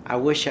did. I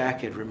wish I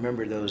could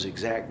remember those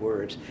exact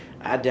words.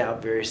 I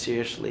doubt very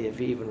seriously if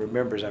he even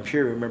remembers. I'm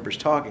sure he remembers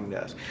talking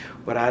to us.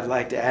 But I'd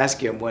like to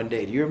ask him one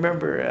day, do you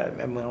remember,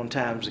 on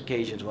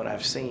occasions when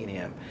I've seen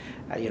him,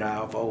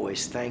 I've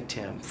always thanked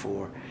him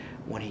for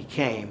when he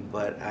came,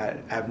 but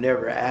I've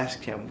never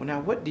asked him, well,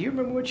 now, do you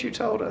remember what you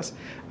told us?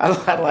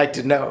 I'd like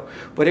to know.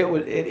 But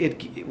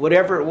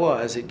whatever it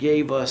was, it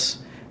gave us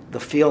the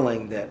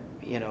feeling that,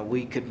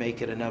 we could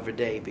make it another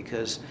day,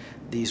 because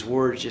these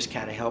words just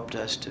kind of helped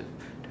us to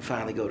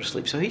finally go to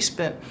sleep. So he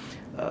spent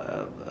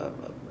a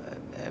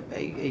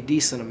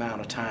decent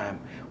amount of time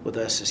with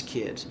us as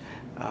kids.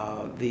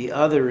 The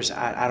others,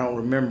 I don't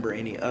remember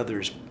any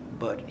others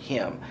but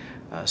him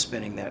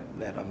spending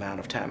that amount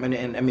of time.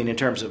 And I mean, in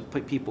terms of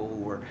people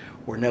who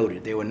were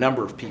noted, there were a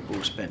number of people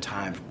who spent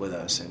time with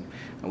us, and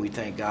we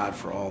thank God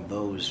for all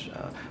those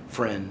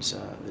friends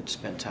that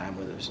spent time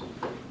with us.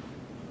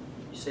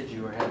 You said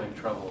you were having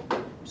trouble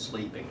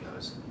sleeping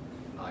those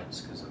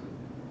nights because of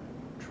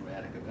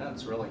traumatic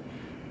events, really.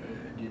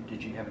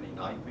 Did you have any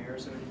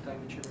nightmares or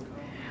anything that you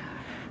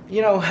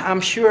recall?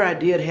 I'm sure I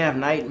did have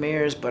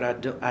nightmares, but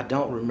I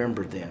don't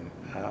remember them.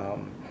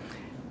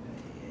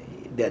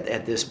 That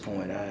at this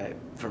point,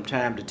 from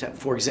time to time,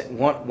 for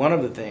example, one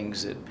of the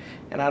things that,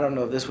 and I don't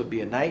know if this would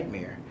be a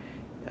nightmare,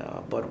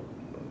 but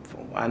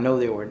I know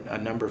there were a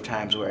number of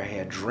times where I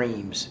had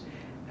dreams,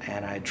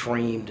 and I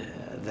dreamed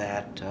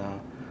that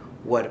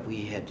what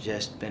we had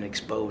just been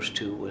exposed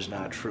to was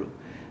not true,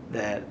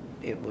 that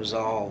it was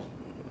all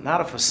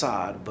not a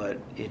facade, but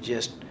it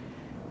just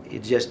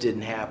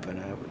didn't happen.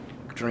 I would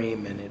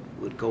dream, and it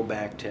would go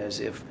back to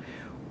as if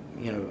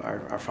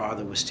our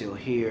father was still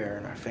here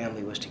and our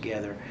family was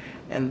together,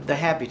 and the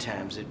happy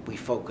times that we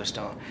focused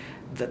on.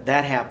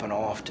 That happened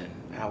often.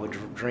 I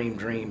would dream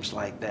dreams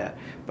like that,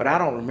 but I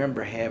don't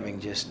remember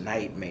having just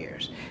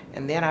nightmares.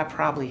 And then I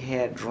probably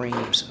had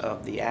dreams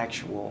of the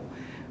actual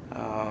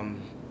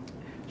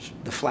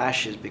the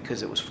flashes,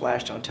 because it was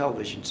flashed on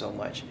television so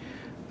much,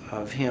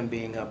 of him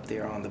being up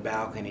there on the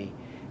balcony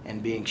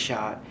and being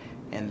shot,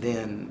 and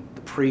then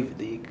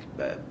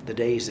the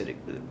days that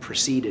it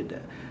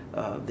preceded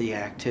the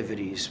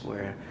activities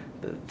where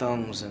the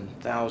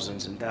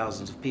thousands and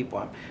thousands of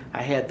people.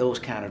 I had those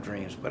kind of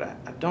dreams, but I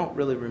don't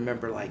really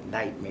remember like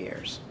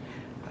nightmares.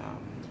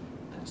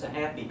 That's a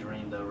happy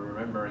dream, though,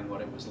 remembering what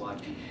it was like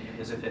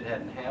as if it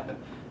hadn't happened.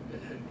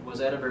 Was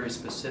that a very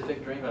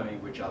specific dream? I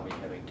mean, would y'all be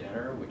having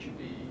dinner? Would you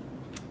be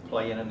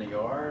playing in the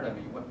yard? I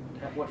mean,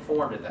 what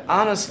form did that take?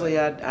 Honestly,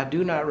 I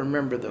do not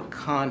remember the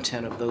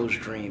content of those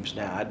dreams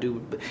now. I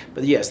do,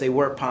 but yes, they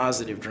were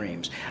positive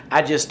dreams.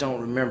 I just don't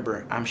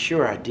remember. I'm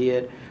sure I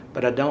did,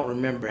 but I don't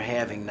remember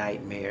having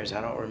nightmares.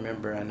 I don't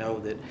remember. I know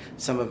that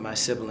some of my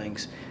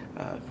siblings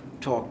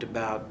talked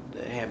about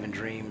having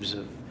dreams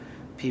of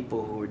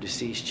people who were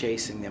deceased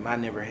chasing them. I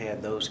never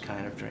had those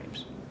kind of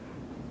dreams.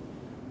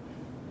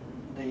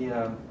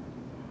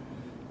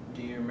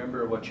 Do you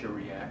remember what your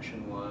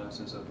reaction was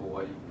as a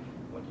boy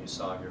when you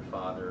saw your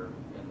father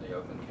in the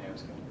open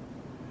casket?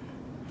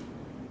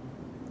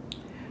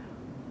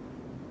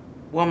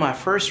 Well, my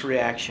first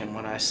reaction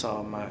when I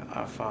saw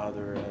our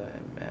father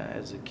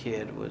as a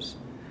kid was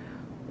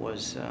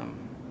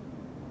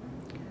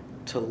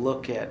to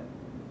look at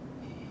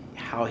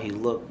how he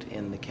looked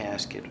in the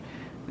casket.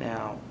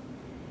 Now,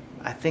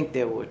 I think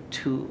there were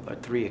 2 or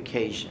 3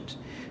 occasions,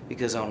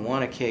 because on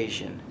one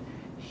occasion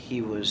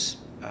he was,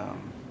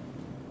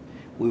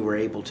 we were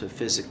able to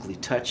physically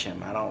touch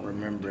him. I don't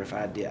remember if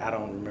I did. I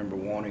don't remember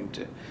wanting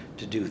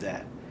to do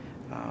that.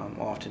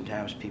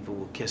 Oftentimes people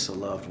will kiss a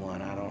loved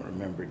one. I don't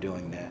remember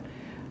doing that.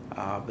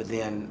 But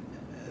then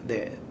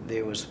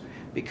there was,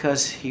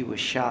 because he was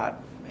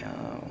shot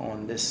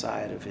on this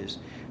side of his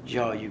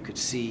jaw, you could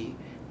see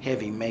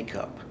heavy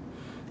makeup,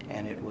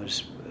 and it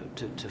was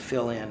to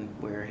fill in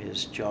where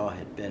his jaw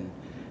had been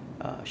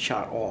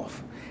shot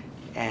off.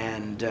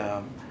 And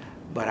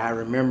but I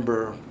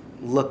remember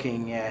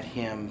looking at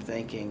him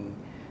thinking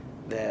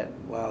that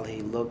while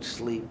he looked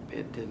asleep,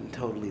 it didn't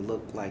totally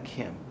look like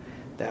him.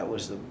 That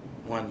was the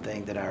one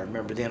thing that I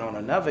remember. Then on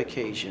another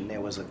occasion, there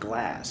was a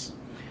glass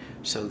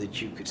so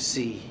that you could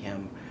see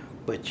him,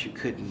 but you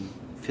couldn't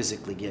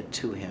physically get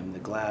to him. The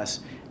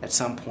glass, at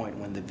some point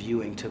when the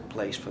viewing took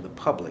place for the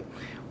public,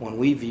 when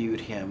we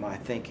viewed him, I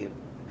think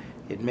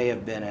it may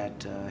have been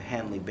at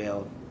Hanley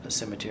Bell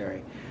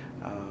Cemetery,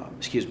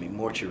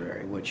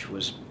 mortuary, which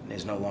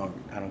is no longer,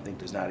 I don't think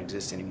does not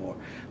exist anymore,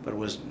 but it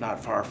was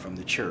not far from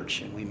the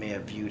church, and we may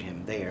have viewed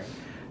him there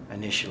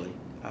initially.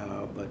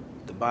 But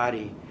the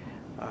body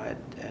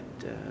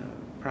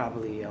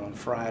probably on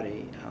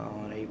Friday,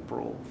 on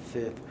April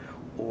 5th,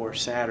 or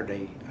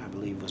Saturday, I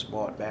believe, was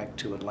brought back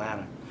to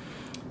Atlanta.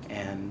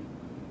 And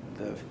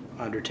the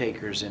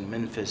undertakers in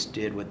Memphis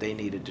did what they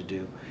needed to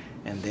do.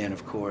 And then,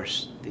 of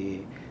course,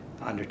 the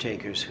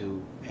undertakers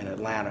who in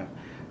Atlanta,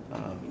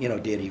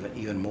 did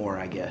even more,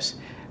 I guess.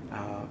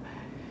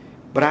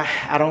 But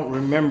I don't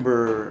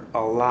remember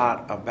a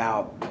lot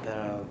about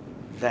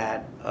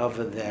that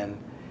other than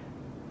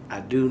I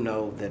do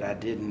know that I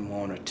didn't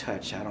want to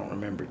touch. I don't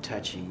remember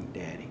touching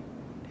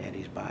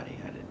Daddy's body.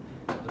 I didn't.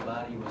 The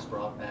body was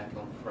brought back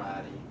on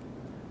Friday.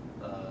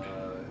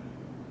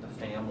 The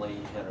family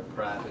had a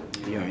private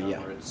viewing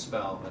over at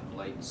Spelman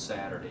late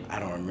Saturday. I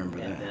don't remember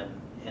that.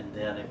 And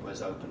then it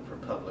was open for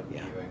public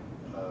viewing.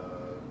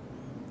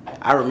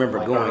 I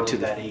remember going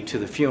to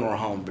the funeral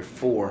home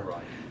before,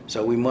 right.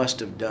 So we must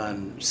have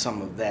done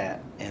some of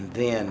that, and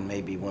then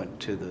maybe went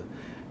to the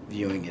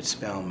viewing at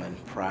Spelman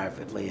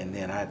privately, and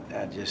then I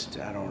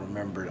don't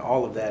remember.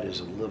 All of that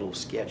is a little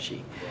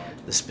sketchy,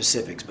 right. The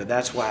specifics, but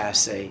that's why I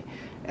say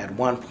at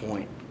one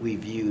point we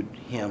viewed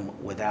him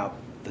without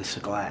this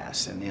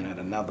glass, and then at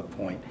another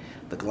point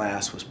the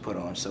glass was put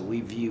on, so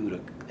we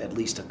viewed at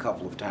least a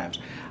couple of times.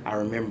 I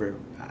remember,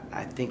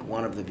 I think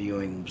one of the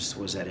viewings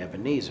was at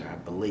Ebenezer, I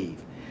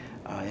believe.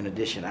 In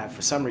addition,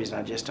 for some reason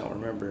I just don't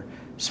remember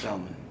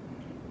Spelman.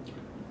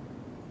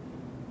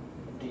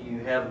 Do you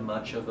have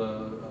much of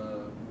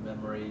a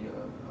memory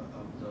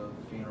of the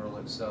funeral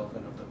itself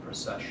and of the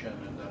procession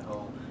and that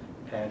whole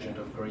pageant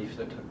of grief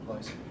that took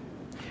place?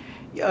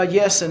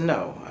 Yes and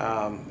no.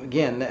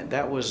 Again,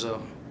 that was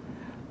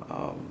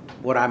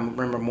what I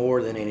remember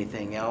more than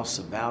anything else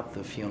about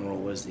the funeral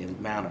was the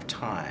amount of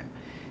time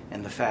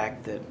and the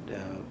fact that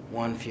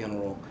one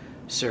funeral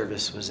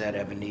service was at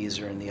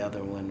Ebenezer and the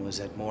other one was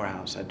at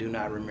Morehouse. I do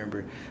not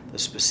remember the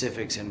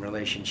specifics in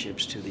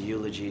relationships to the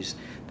eulogies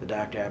that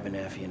Dr.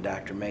 Abernethy and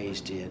Dr. Mays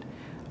did.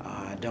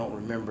 I don't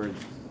remember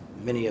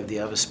many of the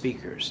other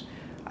speakers.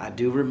 I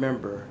do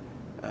remember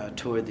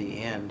toward the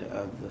end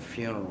of the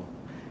funeral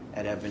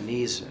at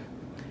Ebenezer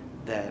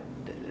that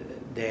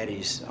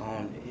Daddy's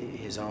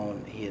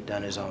he had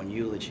done his own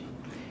eulogy.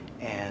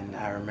 And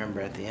I remember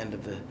at the end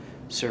of the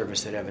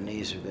service at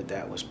Ebenezer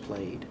that was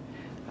played.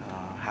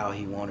 How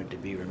he wanted to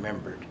be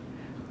remembered.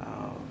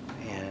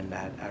 And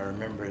I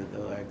remember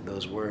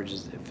those words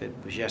as if it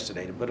was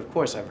yesterday, but of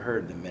course I've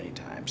heard them many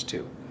times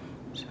too.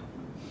 So.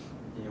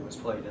 It was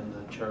played in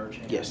the church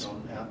and yes.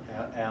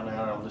 out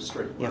on the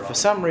street. Yeah, for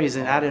some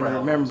reason I didn't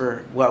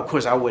remember, well of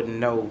course I wouldn't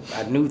know,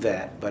 I knew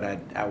that, but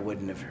I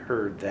wouldn't have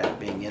heard that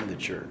being in the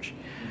church.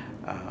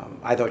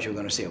 I thought you were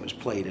going to say it was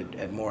played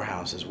at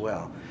Morehouse as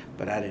well,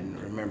 but I didn't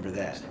remember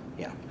that,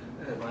 yeah.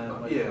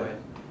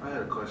 I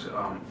had a question,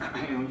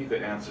 and you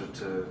could answer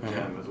to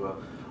Jim as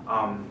well.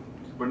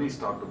 Bernice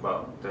talked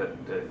about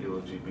that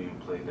eulogy being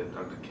played that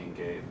Dr. King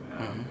gave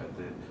at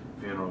the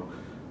funeral.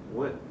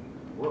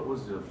 What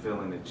was the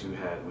feeling that you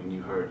had when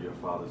you heard your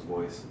father's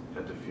voice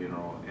at the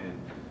funeral?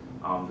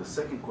 And the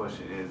second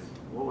question is,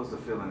 what was the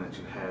feeling that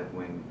you had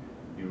when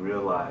you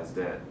realized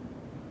that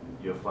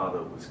your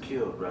father was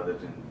killed rather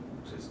than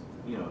just,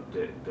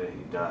 that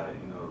he died?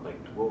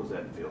 What was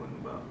that feeling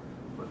about?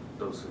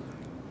 Those two things.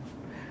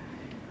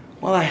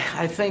 Well,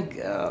 I think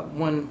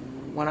when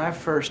I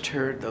first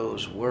heard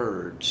those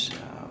words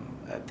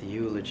at the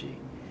eulogy,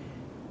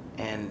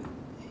 and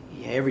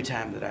every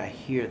time that I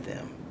hear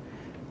them,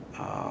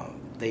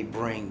 they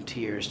bring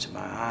tears to my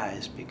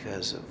eyes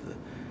because of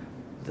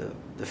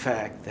the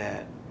fact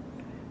that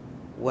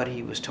what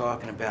he was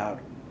talking about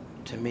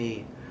to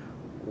me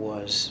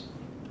was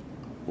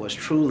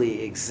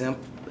truly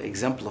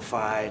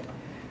exemplified.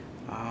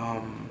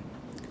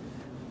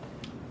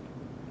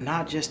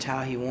 Not just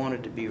how he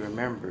wanted to be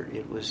remembered.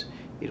 It was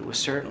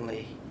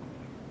certainly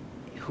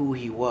who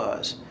he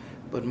was,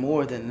 but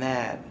more than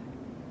that,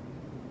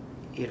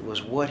 it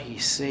was what he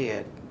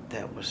said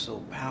that was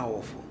so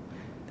powerful,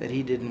 that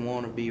he didn't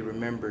want to be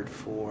remembered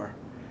for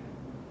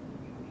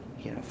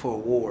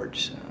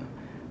awards,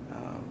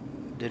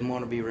 didn't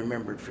want to be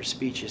remembered for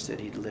speeches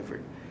that he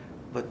delivered,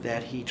 but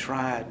that he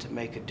tried to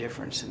make a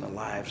difference in the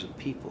lives of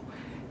people.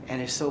 And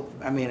it's so,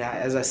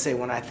 as I say,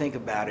 when I think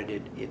about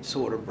it, it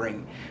sort of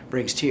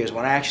brings tears.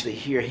 When I actually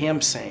hear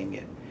him saying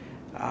it,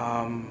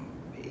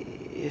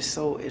 it's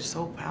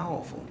so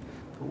powerful.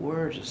 The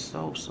words are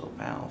so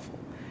powerful.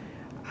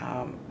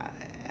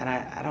 And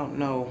I don't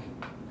know,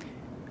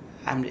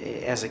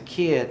 as a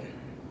kid,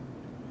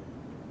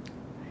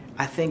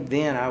 I think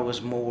then I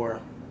was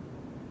more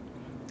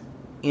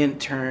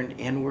turned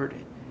inward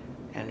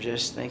and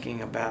just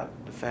thinking about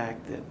the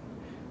fact that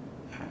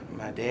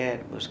my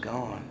dad was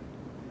gone.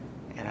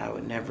 And I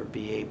would never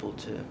be able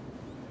to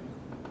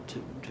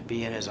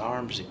be in his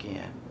arms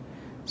again.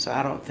 So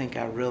I don't think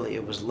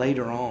it was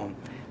later on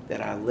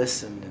that I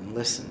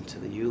listened to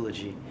the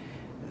eulogy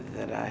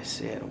that I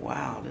said,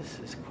 wow, this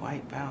is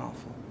quite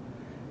powerful.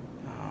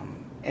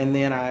 And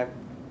then I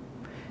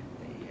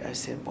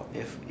said, well,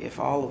 if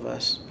all of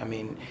us, I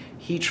mean,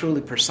 he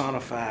truly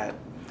personified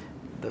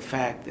the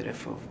fact that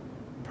if a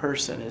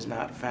person has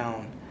not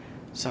found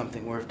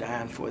something worth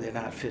dying for, they're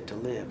not fit to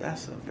live.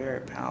 That's a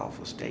very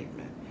powerful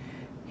statement.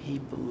 He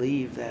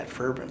believed that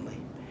fervently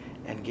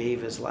and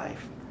gave his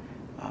life.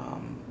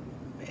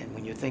 And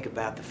when you think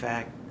about the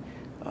fact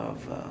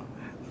of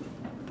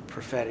the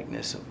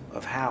propheticness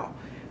of how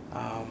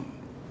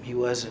he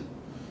wasn't,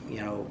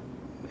 you know,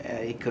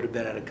 he could have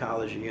been at a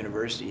college or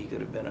university, he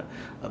could have been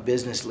a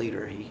business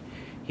leader,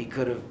 he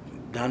could have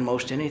done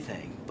most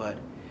anything, but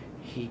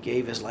he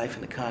gave his life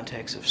in the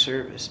context of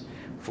service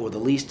for the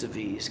least of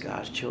these,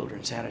 God's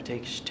children,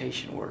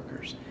 sanitation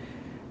workers.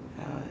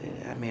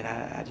 I mean,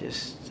 I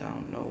just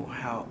don't know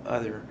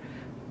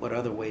what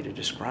other way to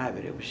describe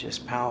it. It was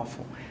just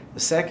powerful. The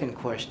second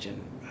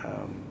question,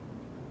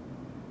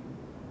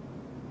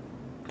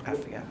 I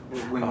forgot.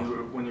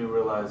 When you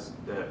realized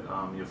that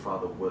your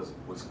father was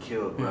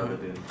killed, Mm-hmm. rather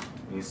than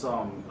you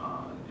saw him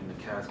in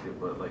the casket,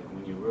 but like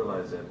when you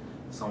realized that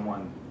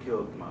someone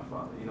killed my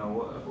father, you know,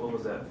 what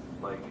was that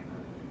like?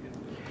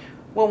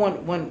 Well,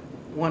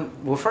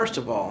 well, first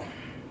of all,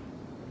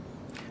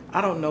 I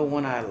don't know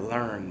when I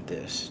learned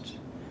this,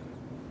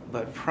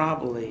 but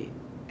probably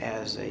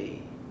as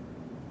a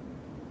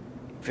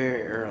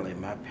very early,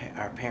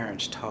 our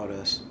parents taught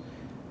us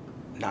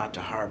not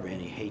to harbor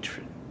any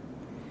hatred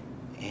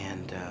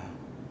and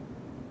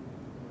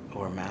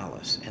or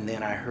malice. And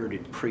then I heard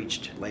it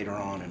preached later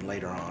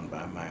on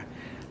by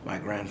my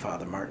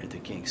grandfather, Martin Luther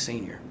King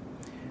Sr.,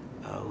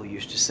 who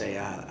used to say,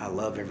 I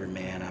love every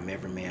man, I'm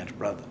every man's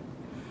brother.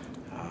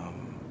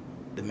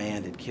 The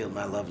man that killed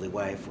my lovely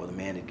wife or the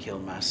man that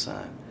killed my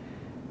son,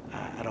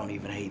 I don't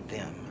even hate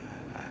them.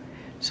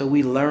 So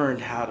we learned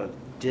how to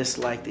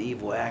dislike the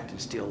evil act and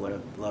still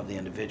love the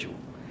individual.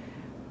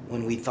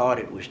 When we thought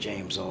it was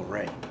James Earl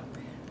Ray,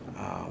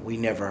 we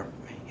never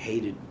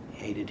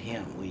hated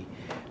him. We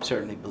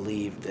certainly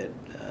believed that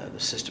the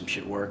system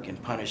should work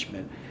and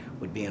punishment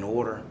would be in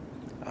order.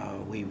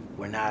 We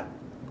were not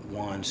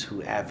ones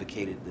who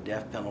advocated the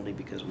death penalty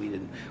because we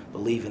didn't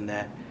believe in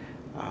that.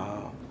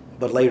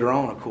 But later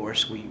on, of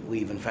course, we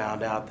even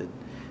found out that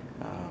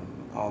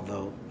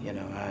although, you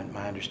know,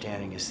 my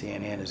understanding is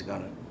CNN is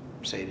going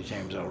to say that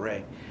James Earl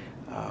Ray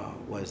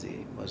was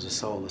the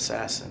sole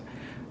assassin.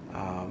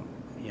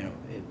 You know,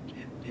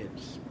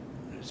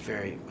 it's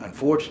very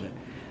unfortunate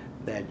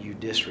that you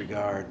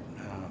disregard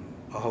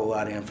a whole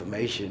lot of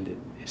information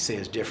that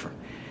says different.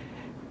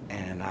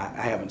 And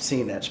I haven't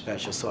seen that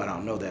special, so I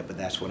don't know that, but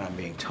that's what I'm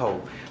being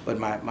told. But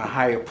my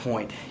higher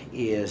point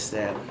is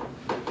that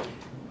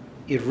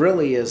it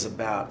really is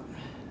about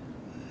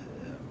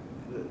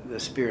the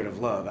spirit of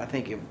love. I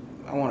think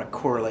I want to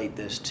correlate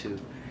this to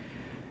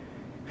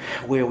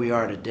where we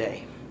are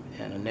today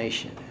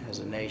as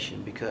a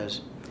nation,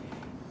 because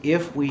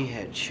if we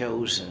had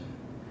chosen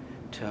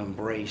to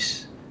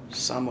embrace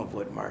some of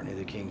what Martin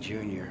Luther King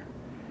Jr.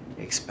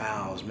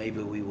 espoused,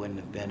 maybe we wouldn't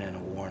have been in a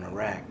war in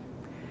Iraq,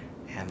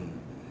 and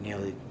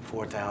nearly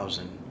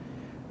 4,000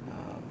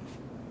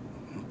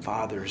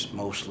 fathers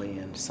mostly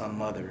and some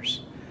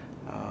mothers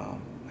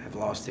have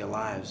lost their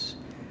lives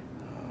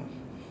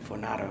for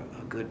not a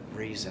good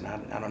reason.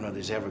 I don't know if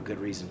there's ever a good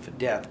reason for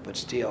death, but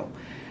still,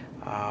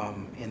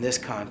 in this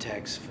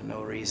context, for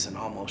no reason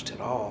almost at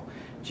all,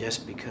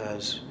 just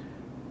because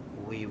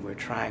we were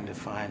trying to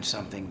find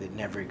something that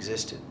never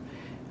existed,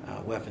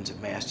 weapons of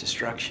mass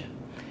destruction.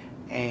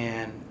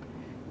 And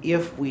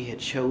if we had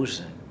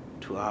chosen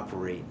to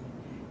operate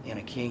in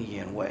a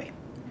Kingian way,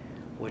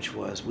 which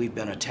was we've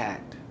been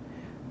attacked,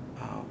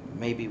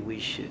 maybe we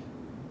should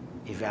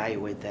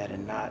evaluate that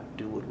and not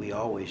do what we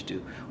always do,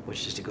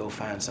 which is to go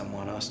find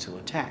someone else to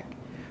attack.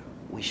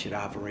 We should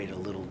operate a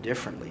little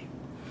differently.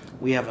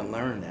 We haven't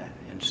learned that,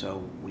 and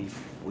so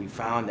we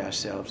found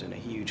ourselves in a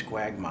huge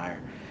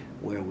quagmire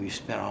where we've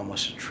spent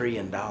almost $1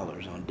 trillion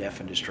on death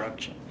and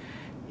destruction.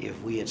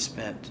 If we had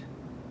spent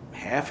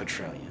 $500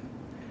 billion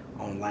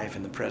on life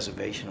and the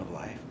preservation of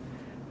life,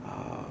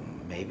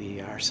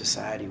 maybe our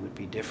society would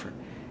be different,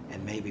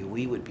 and maybe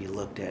we would be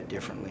looked at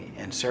differently,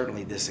 and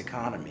certainly this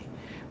economy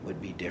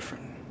would be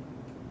different.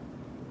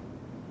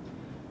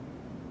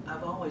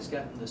 I've always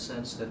gotten the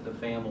sense that the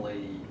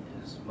family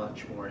is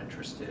much more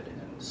interested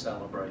in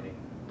celebrating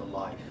the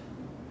life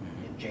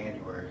in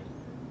January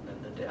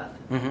than the death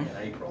in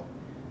April.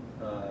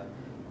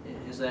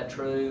 Is that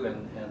true?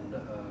 And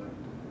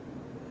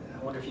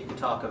I wonder if you could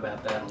talk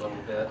about that a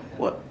little bit.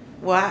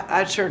 Well,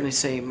 I'd certainly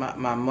say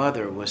my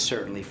mother was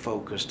certainly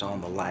focused on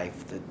the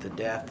life. The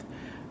death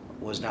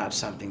was not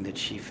something that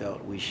she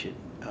felt we should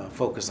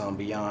focus on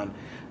beyond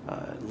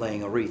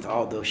laying a wreath,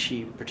 although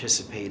she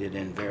participated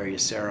in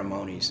various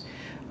ceremonies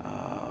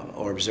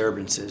or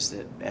observances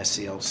that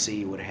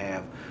SCLC would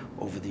have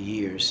over the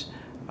years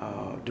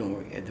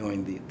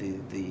during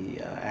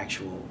the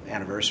actual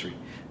anniversary.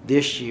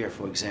 This year,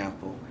 for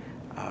example,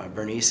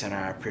 Bernice and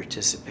I are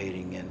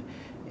participating in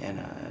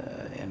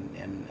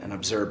an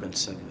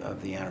observance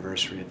of the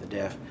anniversary of the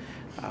death.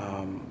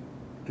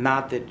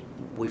 Not that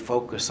we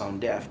focus on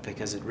death,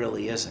 because it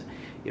really isn't.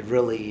 it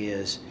really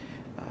is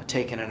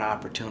taking an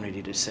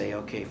opportunity to say,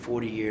 okay,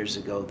 40 years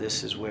ago,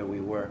 this is where we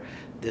were,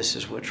 this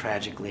is what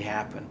tragically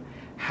happened.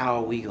 How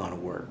are we going to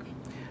work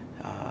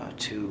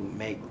to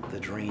make the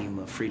dream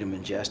of freedom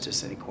and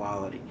justice and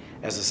equality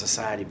as a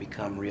society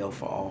become real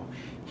for all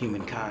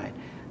humankind?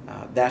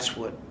 That's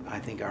what I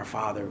think our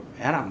father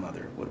and our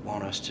mother would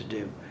want us to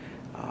do,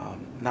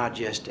 not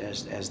just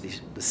as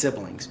the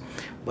siblings,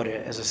 but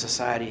as a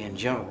society in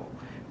general,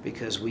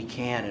 because we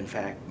can, in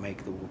fact,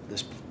 make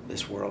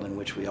this world in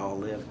which we all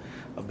live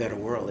a better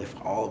world if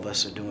all of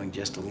us are doing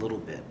just a little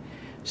bit.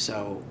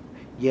 So,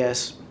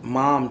 yes,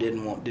 Mom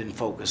didn't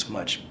focus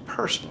much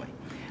personally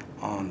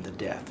on the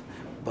death,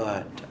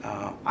 but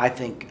I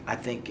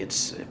think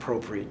it's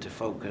appropriate to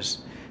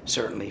focus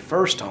certainly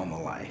first on the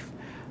life.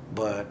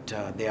 But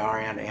the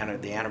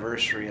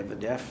anniversary of the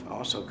death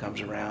also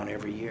comes around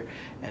every year,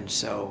 and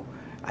so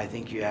I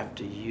think you have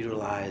to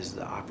utilize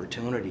the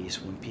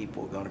opportunities when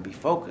people are going to be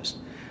focused,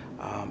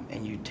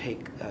 and you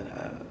take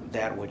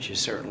that which is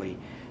certainly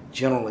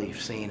generally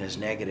seen as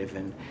negative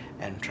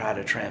and try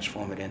to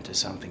transform it into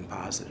something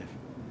positive.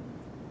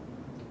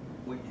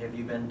 Have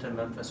you been to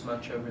Memphis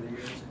much over the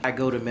years? I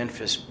go to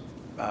Memphis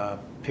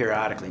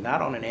periodically,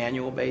 not on an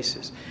annual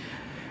basis.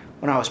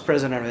 When I was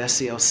president of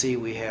SCLC,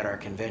 we had our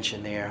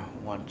convention there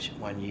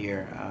one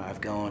year. I've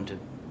gone to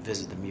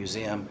visit the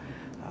museum.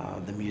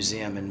 The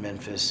museum in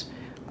Memphis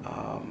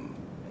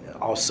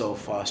also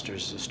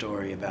fosters a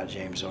story about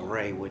James Earl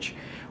Ray, which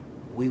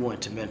we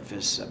went to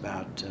Memphis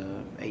about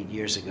 8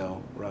 years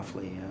ago,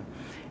 roughly,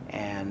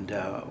 and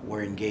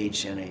were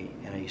engaged in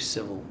a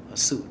civil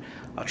suit,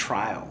 a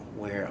trial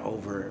where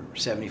over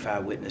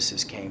 75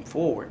 witnesses came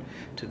forward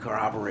to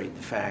corroborate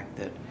the fact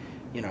that,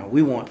 you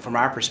know, from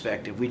our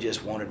perspective, we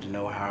just wanted to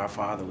know how our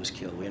father was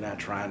killed. We're not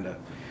trying to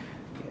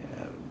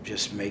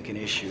just make a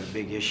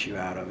big issue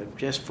out of it,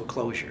 just for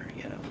closure.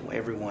 You know,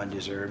 everyone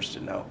deserves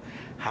to know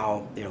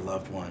how their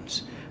loved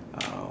ones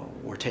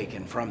were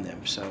taken from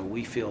them. So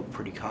we feel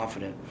pretty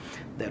confident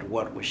that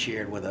what was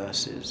shared with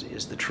us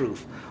is the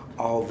truth,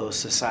 although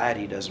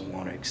society doesn't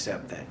want to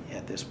accept that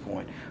at this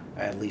point.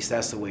 At least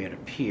that's the way it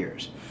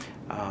appears.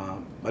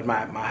 But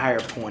my higher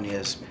point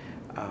is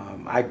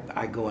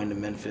I go into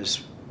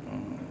Memphis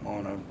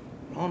on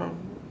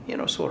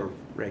a sort of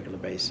regular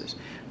basis,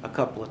 a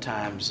couple of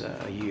times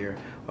a year,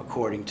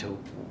 according to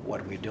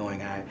what we're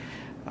doing. I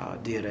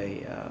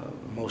did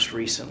most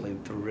recently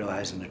through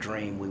Realizing the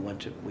Dream.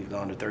 We've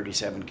gone to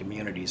 37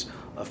 communities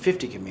of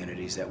 50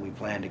 communities that we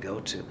plan to go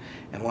to,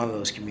 and one of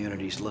those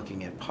communities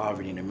looking at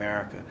poverty in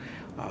America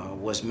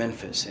was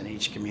Memphis. In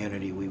each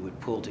community, we would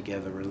pull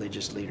together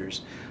religious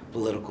leaders,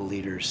 political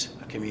leaders,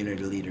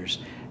 community leaders,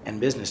 and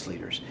business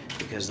leaders,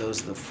 because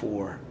those are the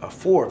four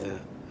of the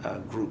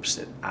groups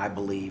that I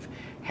believe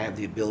have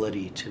the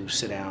ability to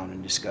sit down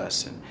and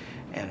discuss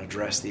and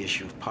address the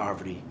issue of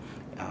poverty.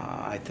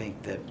 I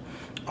think that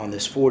on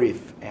this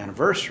 40th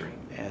anniversary,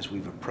 as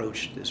we've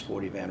approached this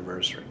 40th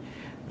anniversary,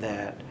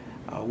 that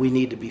we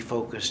need to be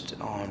focused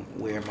on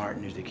where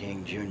Martin Luther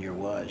King Jr.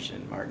 was.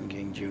 And Martin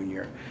King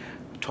Jr.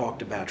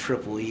 talked about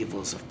triple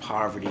evils of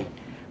poverty,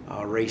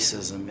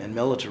 racism, and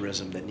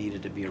militarism that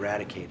needed to be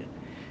eradicated.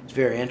 It's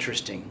very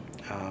interesting.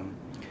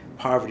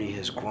 Poverty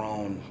has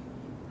grown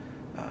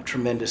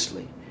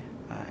tremendously,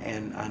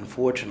 and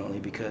unfortunately,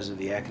 because of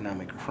the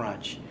economic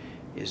crunch,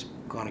 is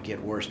going to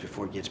get worse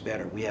before it gets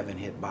better. We haven't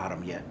hit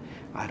bottom yet,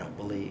 I don't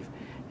believe.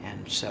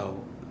 And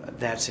so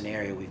that's an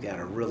area we've got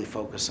to really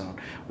focus on.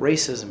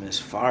 Racism is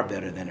far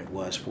better than it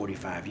was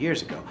 45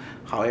 years ago.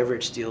 However,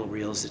 it still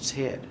rears its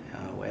head,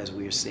 as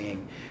we are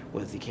seeing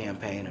with the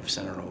campaign of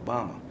Senator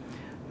Obama.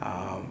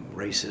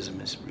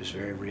 Racism is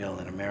very real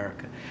in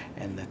America.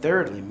 And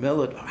thirdly,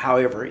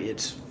 however,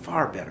 it's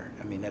far better.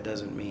 I mean, that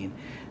doesn't mean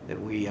that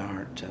we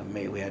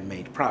hadn't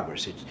made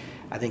progress.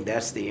 I think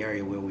that's the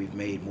area where we've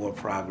made more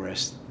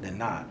progress than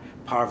not.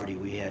 Poverty,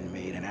 we hadn't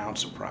made an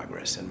ounce of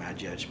progress in my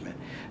judgment.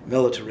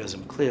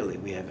 Militarism, clearly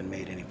we haven't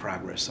made any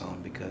progress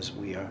on, because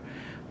we are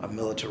a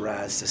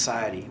militarized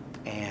society.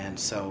 And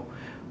so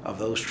of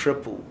those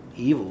triple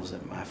evils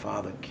that my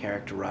father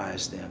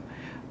characterized them,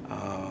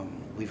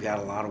 we've got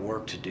a lot of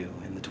work to do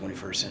in the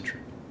 21st century.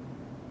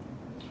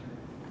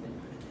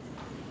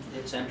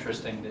 It's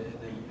interesting that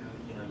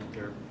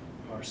there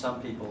are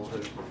some people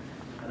who,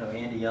 I know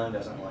Andy Young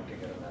doesn't like to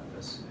go to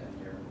Memphis,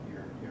 and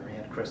your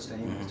Aunt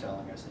Christine was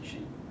telling us that she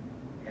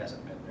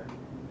hasn't been there,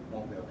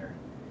 won't go there.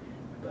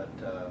 But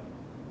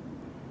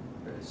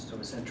so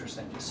it's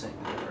interesting to see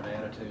the different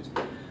attitudes.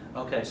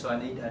 Okay, so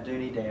I do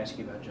need to ask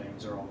you about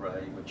James Earl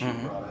Ray, which you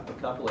brought up a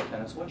couple of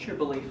times. What's your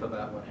belief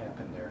about what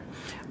happened there?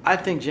 I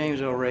think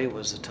James Earl Ray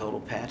was a total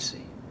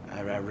patsy. I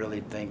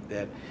really think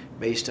that,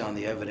 based on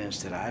the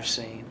evidence that I've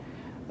seen,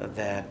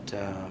 that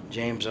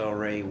James Earl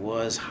Ray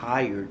was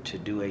hired to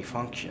do a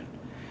function.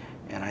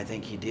 And I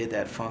think he did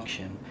that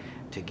function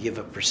to give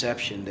a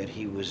perception that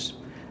he was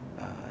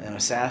an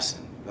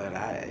assassin. But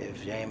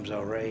if James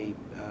Earl Ray,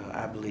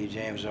 I believe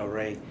James Earl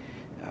Ray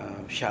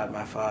shot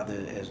my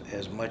father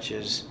as much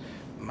as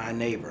my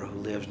neighbor who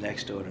lives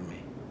next door to me.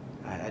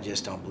 I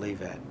just don't believe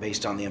that,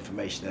 based on the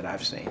information that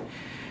I've seen.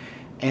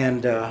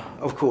 And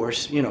of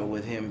course, you know,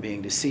 with him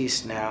being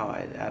deceased now,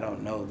 I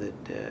don't know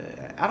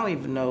that, I don't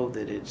even know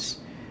that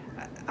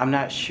I'm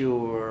not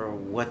sure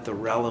what the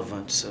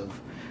relevance of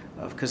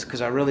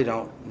because I really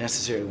don't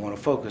necessarily want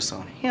to focus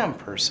on him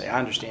per se. I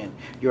understand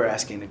you're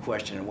asking the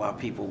question and why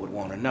people would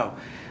want to know.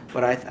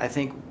 But I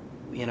think,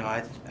 you know,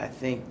 I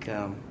think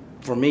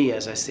for me,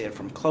 as I said,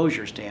 from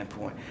closure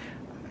standpoint,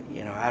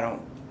 you know,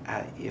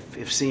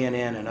 if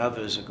CNN and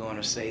others are going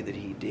to say that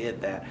he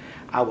did that,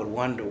 I would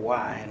wonder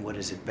why and what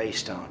is it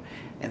based on.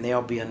 And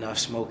there'll be enough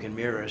smoke and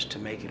mirrors to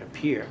make it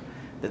appear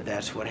that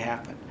that's what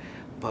happened.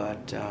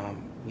 But,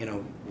 you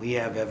know, we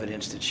have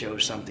evidence that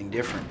shows something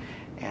different.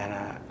 And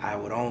I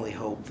would only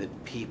hope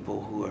that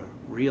people who are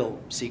real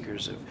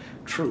seekers of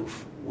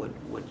truth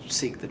would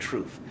seek the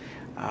truth.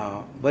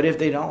 But if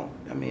they don't,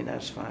 I mean,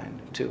 that's fine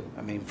too.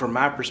 I mean, from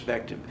my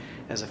perspective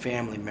as a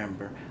family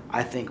member,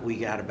 I think we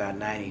got about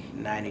 90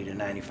 to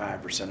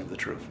 95% of the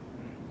truth.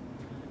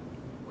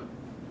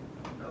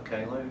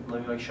 Okay, let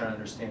me make sure I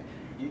understand.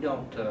 You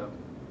don't,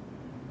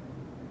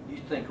 you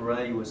think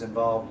Ray was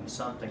involved in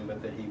something,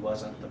 but that he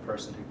wasn't the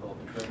person who pulled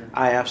the trigger?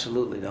 I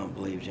absolutely don't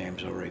believe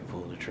James Earl Ray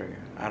pulled the trigger.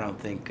 I don't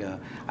think,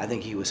 I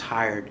think he was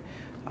hired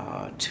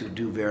to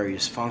do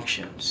various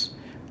functions.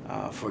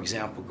 For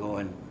example, go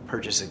and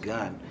purchase a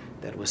gun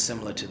that was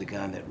similar to the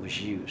gun that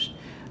was used.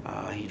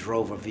 He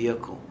drove a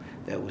vehicle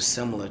that was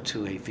similar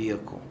to a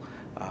vehicle,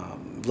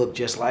 looked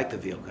just like the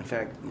vehicle. In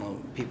fact,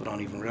 people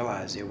don't even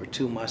realize there were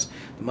two the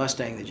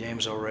Mustang that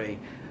James Earl Ray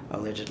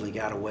allegedly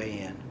got away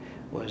in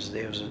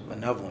there was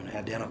another one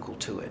identical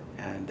to it,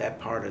 and that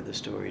part of the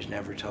story is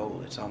never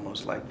told. It's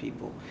almost like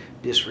people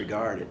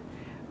disregard it.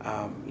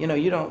 You know,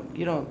 you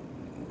don't.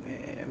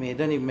 I mean, it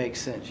doesn't even make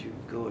sense. You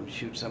go and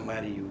shoot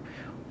somebody, you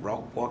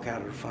walk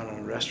out of the front of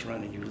a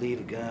restaurant, and you leave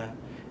a gun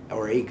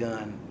or a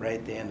gun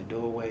right there in the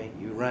doorway.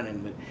 You're running,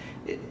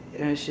 but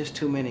it's just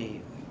too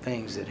many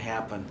things that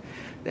happen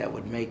that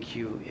would make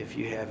you, if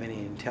you have any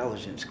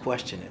intelligence,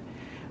 question it.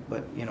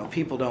 But you know,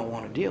 people don't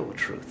want to deal with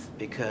truth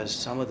because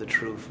some of the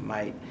truth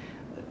might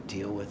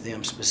deal with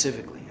them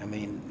specifically. I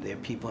mean, there are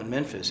people in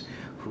Memphis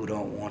who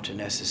don't want to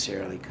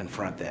necessarily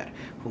confront that,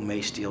 who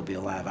may still be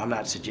alive. I'm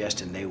not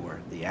suggesting they were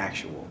the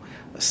actual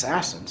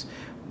assassins,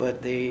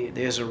 but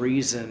there's a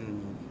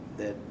reason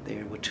that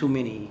there were too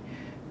many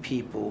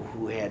people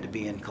who had to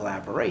be in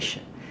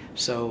collaboration.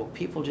 So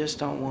people just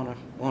don't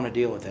want to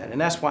deal with that.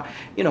 And that's why,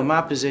 you know,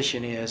 my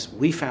position is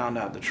we found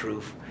out the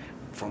truth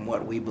from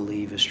what we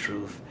believe is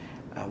truth.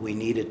 We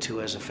needed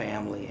to as a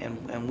family,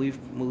 and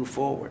we've moved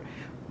forward.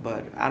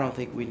 But I don't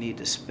think we need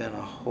to spend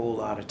a whole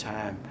lot of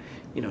time,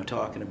 you know,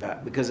 talking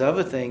about, because the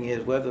other thing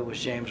is, whether it was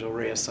James Earl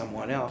Ray or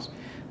someone else,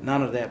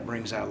 none of that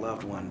brings our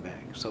loved one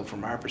back. So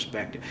from our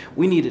perspective,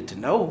 we needed to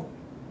know.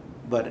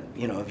 But,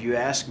 you know, if you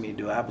ask me,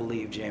 do I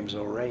believe James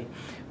Earl Ray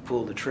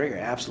pulled the trigger?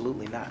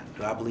 Absolutely not.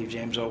 Do I believe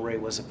James Earl Ray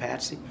was a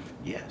patsy?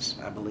 Yes,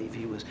 I believe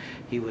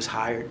he was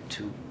hired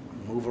to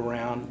move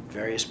around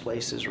various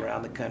places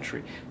around the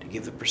country to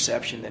give the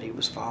perception that he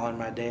was following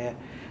my dad.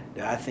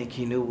 Do I think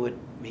he knew what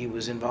he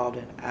was involved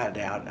in? I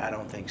doubt. I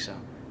don't think so.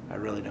 I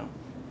really don't.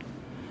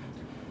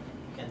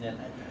 And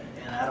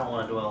I don't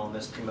want to dwell on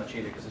this too much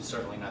either, because it's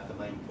certainly not the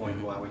main point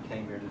of why we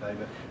came here today.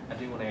 But I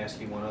do want to ask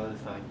you one other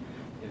thing.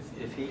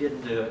 If he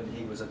didn't do it and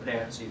he was a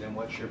patsy, then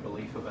what's your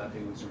belief about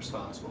who was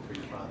responsible for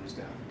your father's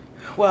death?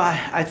 Well,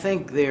 I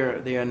think there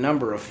are a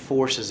number of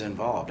forces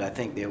involved. I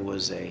think there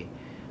was an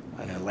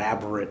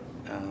elaborate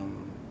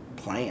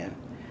plan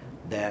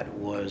that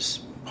was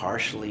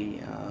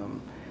partially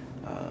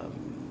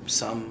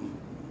some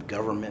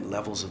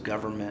levels of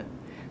government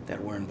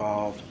that were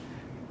involved,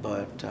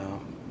 but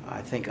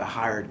I think a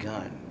hired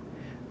gun.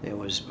 There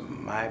was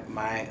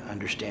my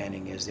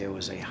understanding is there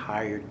was a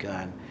hired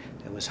gun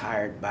that was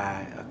hired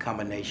by a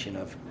combination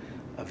of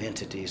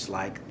entities,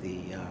 like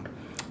the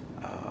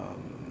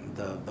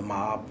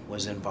mob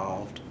was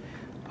involved,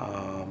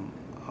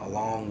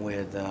 along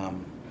with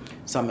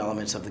some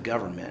elements of the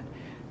government.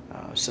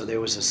 So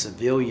there was a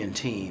civilian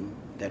team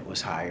that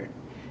was hired,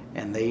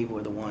 and they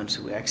were the ones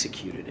who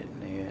executed it.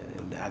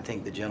 I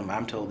think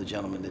I'm told the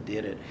gentleman that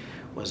did it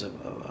was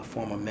a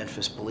former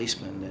Memphis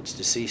policeman that's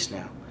deceased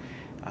now,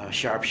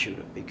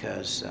 sharpshooter,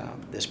 because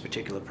this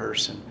particular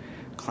person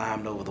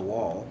climbed over the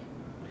wall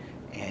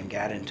and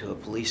got into a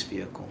police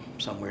vehicle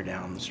somewhere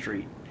down the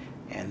street.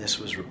 And this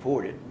was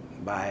reported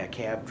by a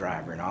cab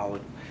driver,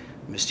 and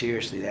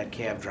mysteriously that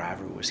cab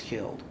driver was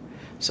killed.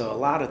 So a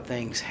lot of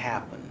things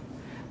happen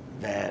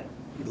that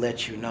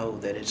let you know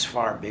that it's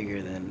far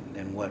bigger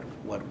than what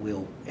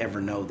we'll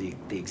ever know the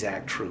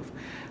exact truth.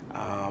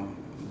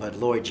 But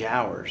Lloyd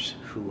Jowers,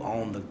 who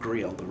owned the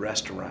grill, the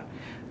restaurant,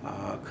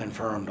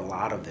 confirmed a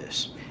lot of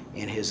this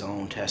in his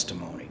own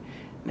testimony.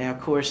 Now,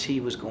 of course, he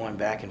was going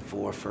back and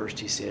forth. First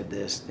he said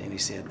this, then he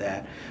said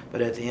that.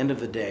 But at the end of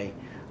the day,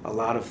 a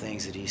lot of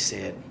things that he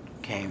said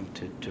came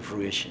to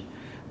fruition.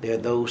 There are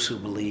those who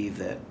believe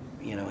that,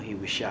 you know, he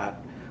was shot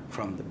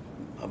from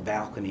a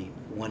balcony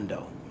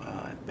window,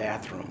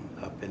 bathroom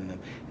up in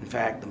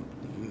fact,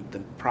 the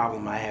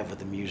problem I have with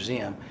the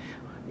museum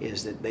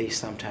is that they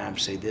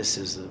sometimes say this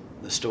is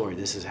the story,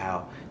 this is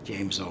how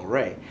James Earl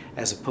Ray,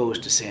 as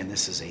opposed to saying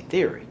this is a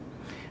theory.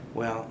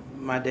 Well,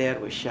 my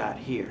dad was shot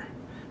here.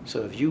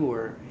 So if you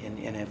were, and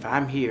if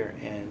I'm here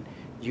and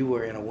you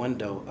were in a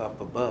window up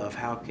above,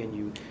 how can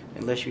you,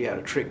 unless you had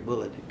a trick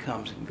bullet that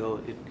comes and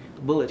goes,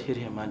 the bullet hit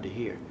him under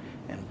here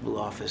and blew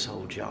off his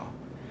whole jaw.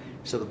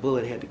 So the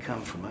bullet had to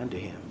come from under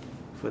him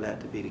for that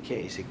to be the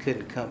case. It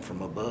couldn't come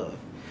from above.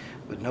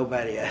 But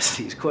nobody asks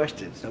these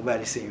questions.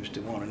 Nobody seems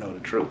to want to know the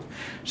truth.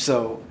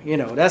 So,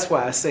 that's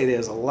why I say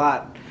there's a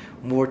lot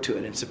more to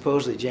it. And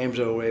supposedly James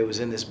Earl Ray was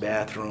in this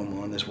bathroom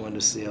on this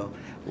windowsill,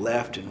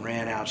 left and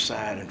ran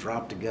outside and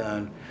dropped a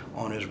gun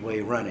on his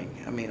way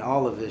running. I mean,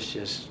 all of this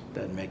just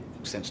doesn't make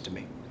sense to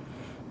me.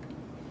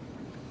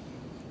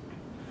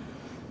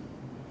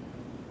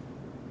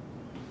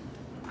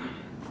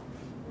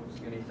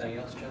 Anything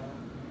else, John?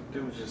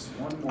 There was just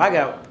one more. I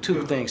got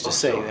two things to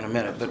say in a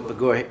minute, but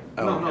go ahead.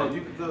 No,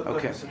 you can go.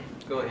 Okay.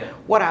 Go ahead.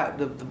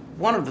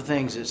 One of the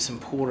things that's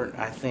important,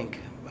 I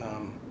think,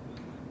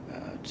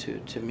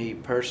 to me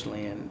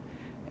personally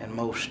and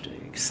most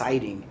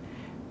exciting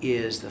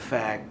is the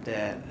fact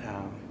that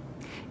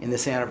in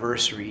this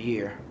anniversary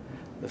year,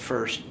 the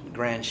first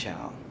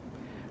grandchild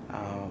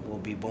will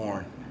be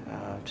born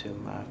to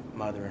my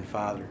mother and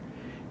father.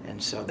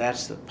 And so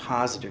that's the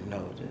positive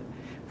note.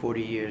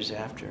 40 years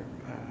after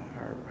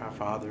our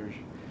father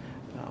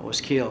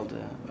was killed,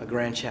 a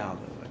grandchild,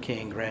 a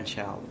king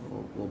grandchild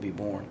will be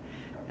born.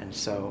 And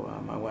so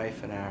my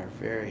wife and I are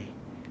very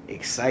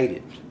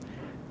excited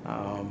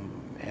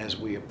as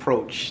we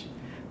approach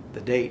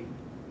the date.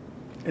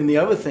 And the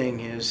other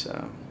thing is,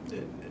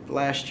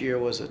 last year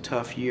was a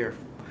tough year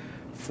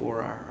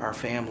for our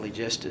family,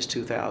 just as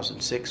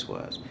 2006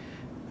 was.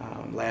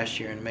 Last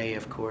year in May,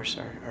 of course,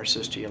 our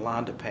sister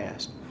Yolanda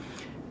passed.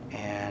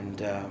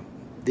 And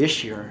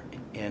this year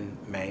in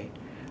May,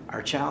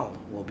 our child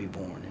will be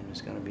born, and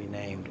it's going to be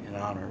named in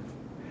honor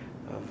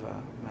of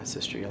my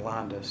sister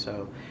Yolanda.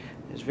 So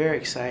it's very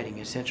exciting.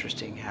 It's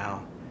interesting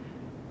how,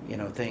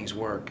 things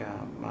work.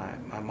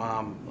 My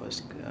mom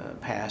was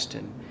passed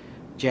in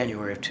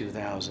January of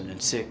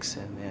 2006,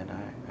 and then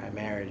I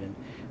married in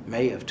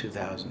May of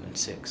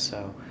 2006.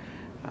 So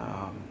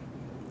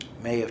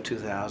May of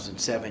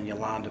 2007,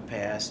 Yolanda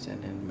passed,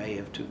 and in May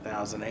of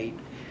 2008,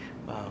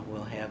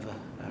 we'll have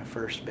our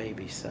first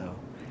baby. So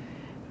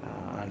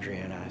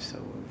Andrea and I, so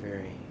we're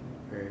very,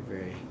 very,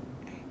 very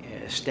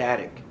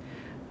ecstatic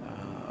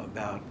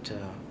about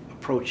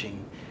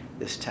approaching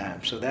this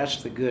time. So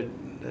that's the good,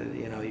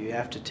 you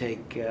have to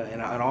take,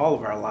 in all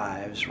of our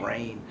lives,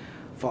 rain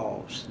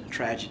falls,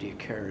 tragedy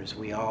occurs.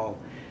 We all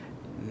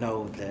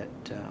know that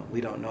we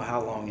don't know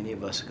how long any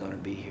of us are going to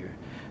be here.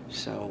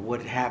 So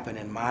what happened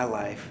in my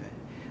life,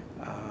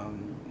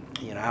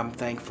 I'm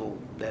thankful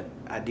that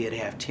I did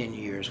have 10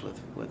 years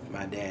with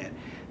my dad.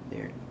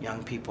 There are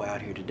young people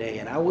out here today.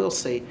 And I will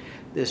say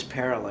this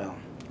parallel.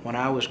 When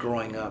I was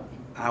growing up,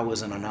 I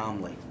was an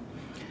anomaly.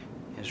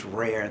 It's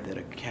rare that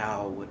a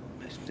cow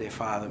their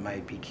father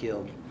might be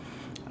killed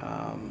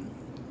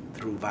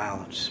through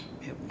violence.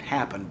 It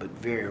happened, but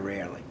very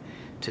rarely.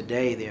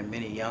 Today, there are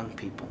many young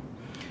people,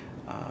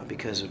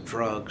 because of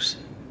drugs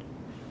and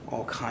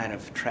all kind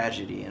of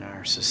tragedy in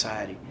our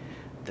society,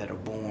 that are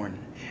born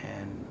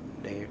and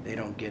they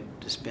don't get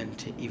to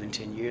spend even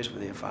 10 years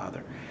with their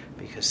father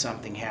because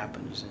something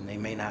happens and they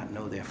may not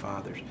know their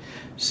fathers.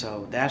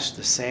 So that's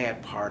the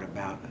sad part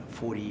about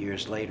 40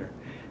 years later.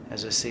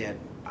 As I said,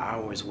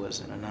 ours was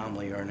an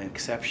anomaly or an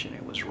exception.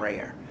 It was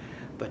rare.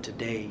 But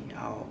today,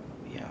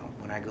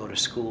 when I go to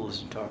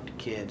schools and talk to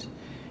kids,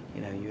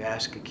 you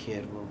ask a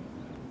kid, well,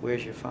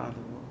 where's your father?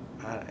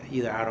 Well,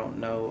 either I don't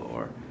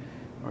know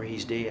or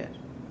he's dead.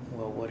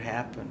 Well, what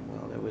happened?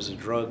 Well, there was a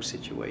drug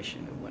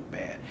situation that went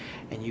bad.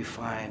 And you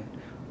find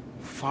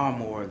far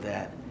more of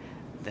that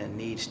than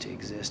needs to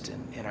exist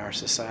in our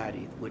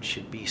society, which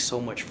should be so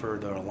much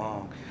further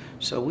along.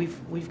 So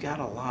we've got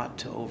a lot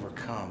to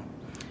overcome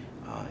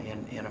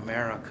in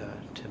America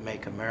to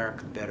make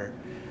America better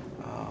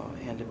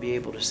and to be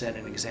able to set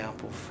an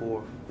example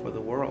for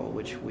the world,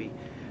 which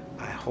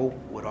I hope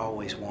would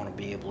always want to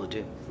be able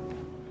to do.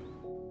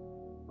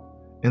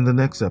 In the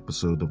next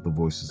episode of The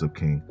Voices of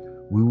King,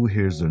 we will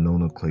hear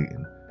Zernona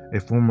Clayton,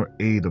 a former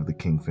aide of the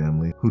King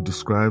family, who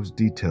describes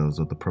details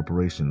of the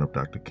preparation of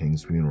Dr.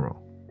 King's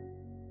funeral.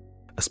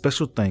 A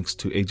special thanks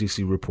to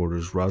AJC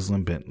reporters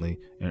Rosalind Bentley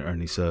and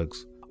Ernie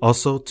Suggs.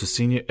 Also to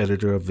Senior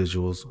Editor of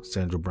Visuals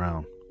Sandra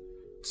Brown,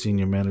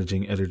 Senior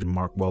Managing Editor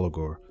Mark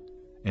Walligore,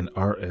 and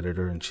Art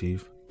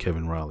Editor-in-Chief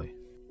Kevin Raleigh.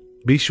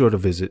 Be sure to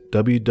visit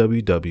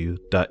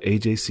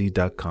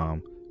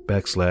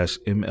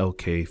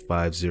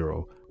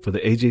www.ajc.com/MLK50 for the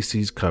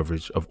AJC's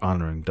coverage of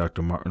honoring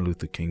Dr. Martin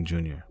Luther King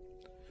Jr.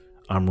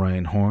 I'm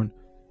Ryan Horn,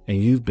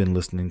 and you've been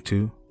listening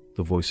to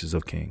The Voices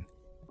of King.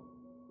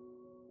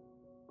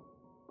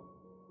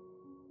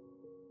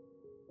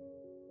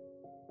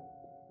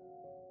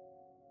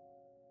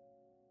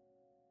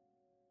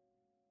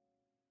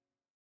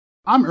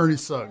 I'm Ernie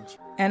Suggs.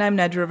 And I'm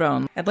Nedra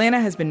Ravone. Atlanta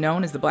has been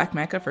known as the Black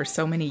Mecca for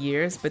so many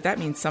years, but that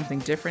means something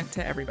different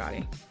to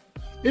everybody.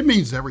 It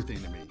means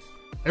everything to me.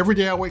 Every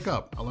day I wake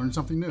up, I learn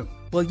something new.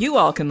 Well, you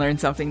all can learn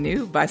something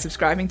new by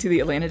subscribing to the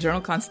Atlanta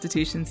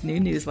Journal-Constitution's new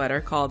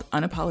newsletter called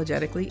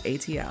Unapologetically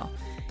ATL.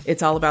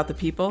 It's all about the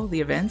people, the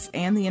events,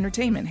 and the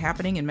entertainment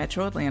happening in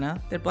Metro Atlanta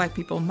that Black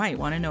people might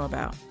want to know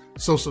about.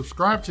 So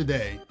subscribe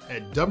today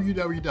at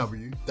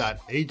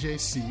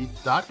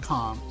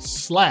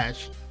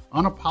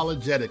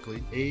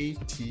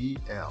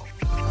www.ajc.com/unapologeticallyATL.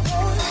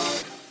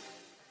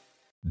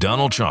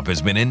 Donald Trump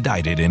has been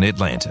indicted in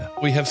Atlanta.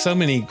 We have so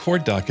many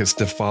court dockets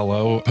to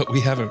follow, but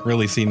we haven't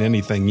really seen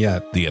anything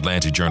yet. The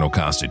Atlanta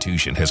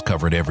Journal-Constitution has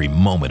covered every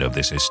moment of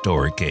this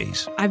historic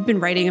case. I've been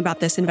writing about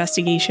this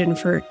investigation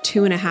for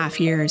 2.5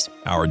 years.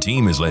 Our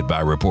team is led by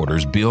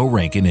reporters Bill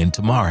Rankin and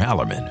Tamar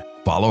Hallerman.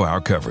 Follow our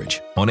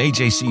coverage on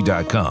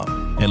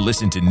AJC.com and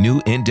listen to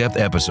new in-depth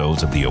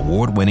episodes of the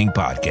award-winning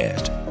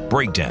podcast,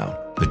 Breakdown,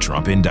 the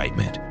Trump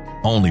Indictment,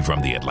 only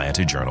from the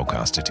Atlanta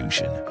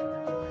Journal-Constitution.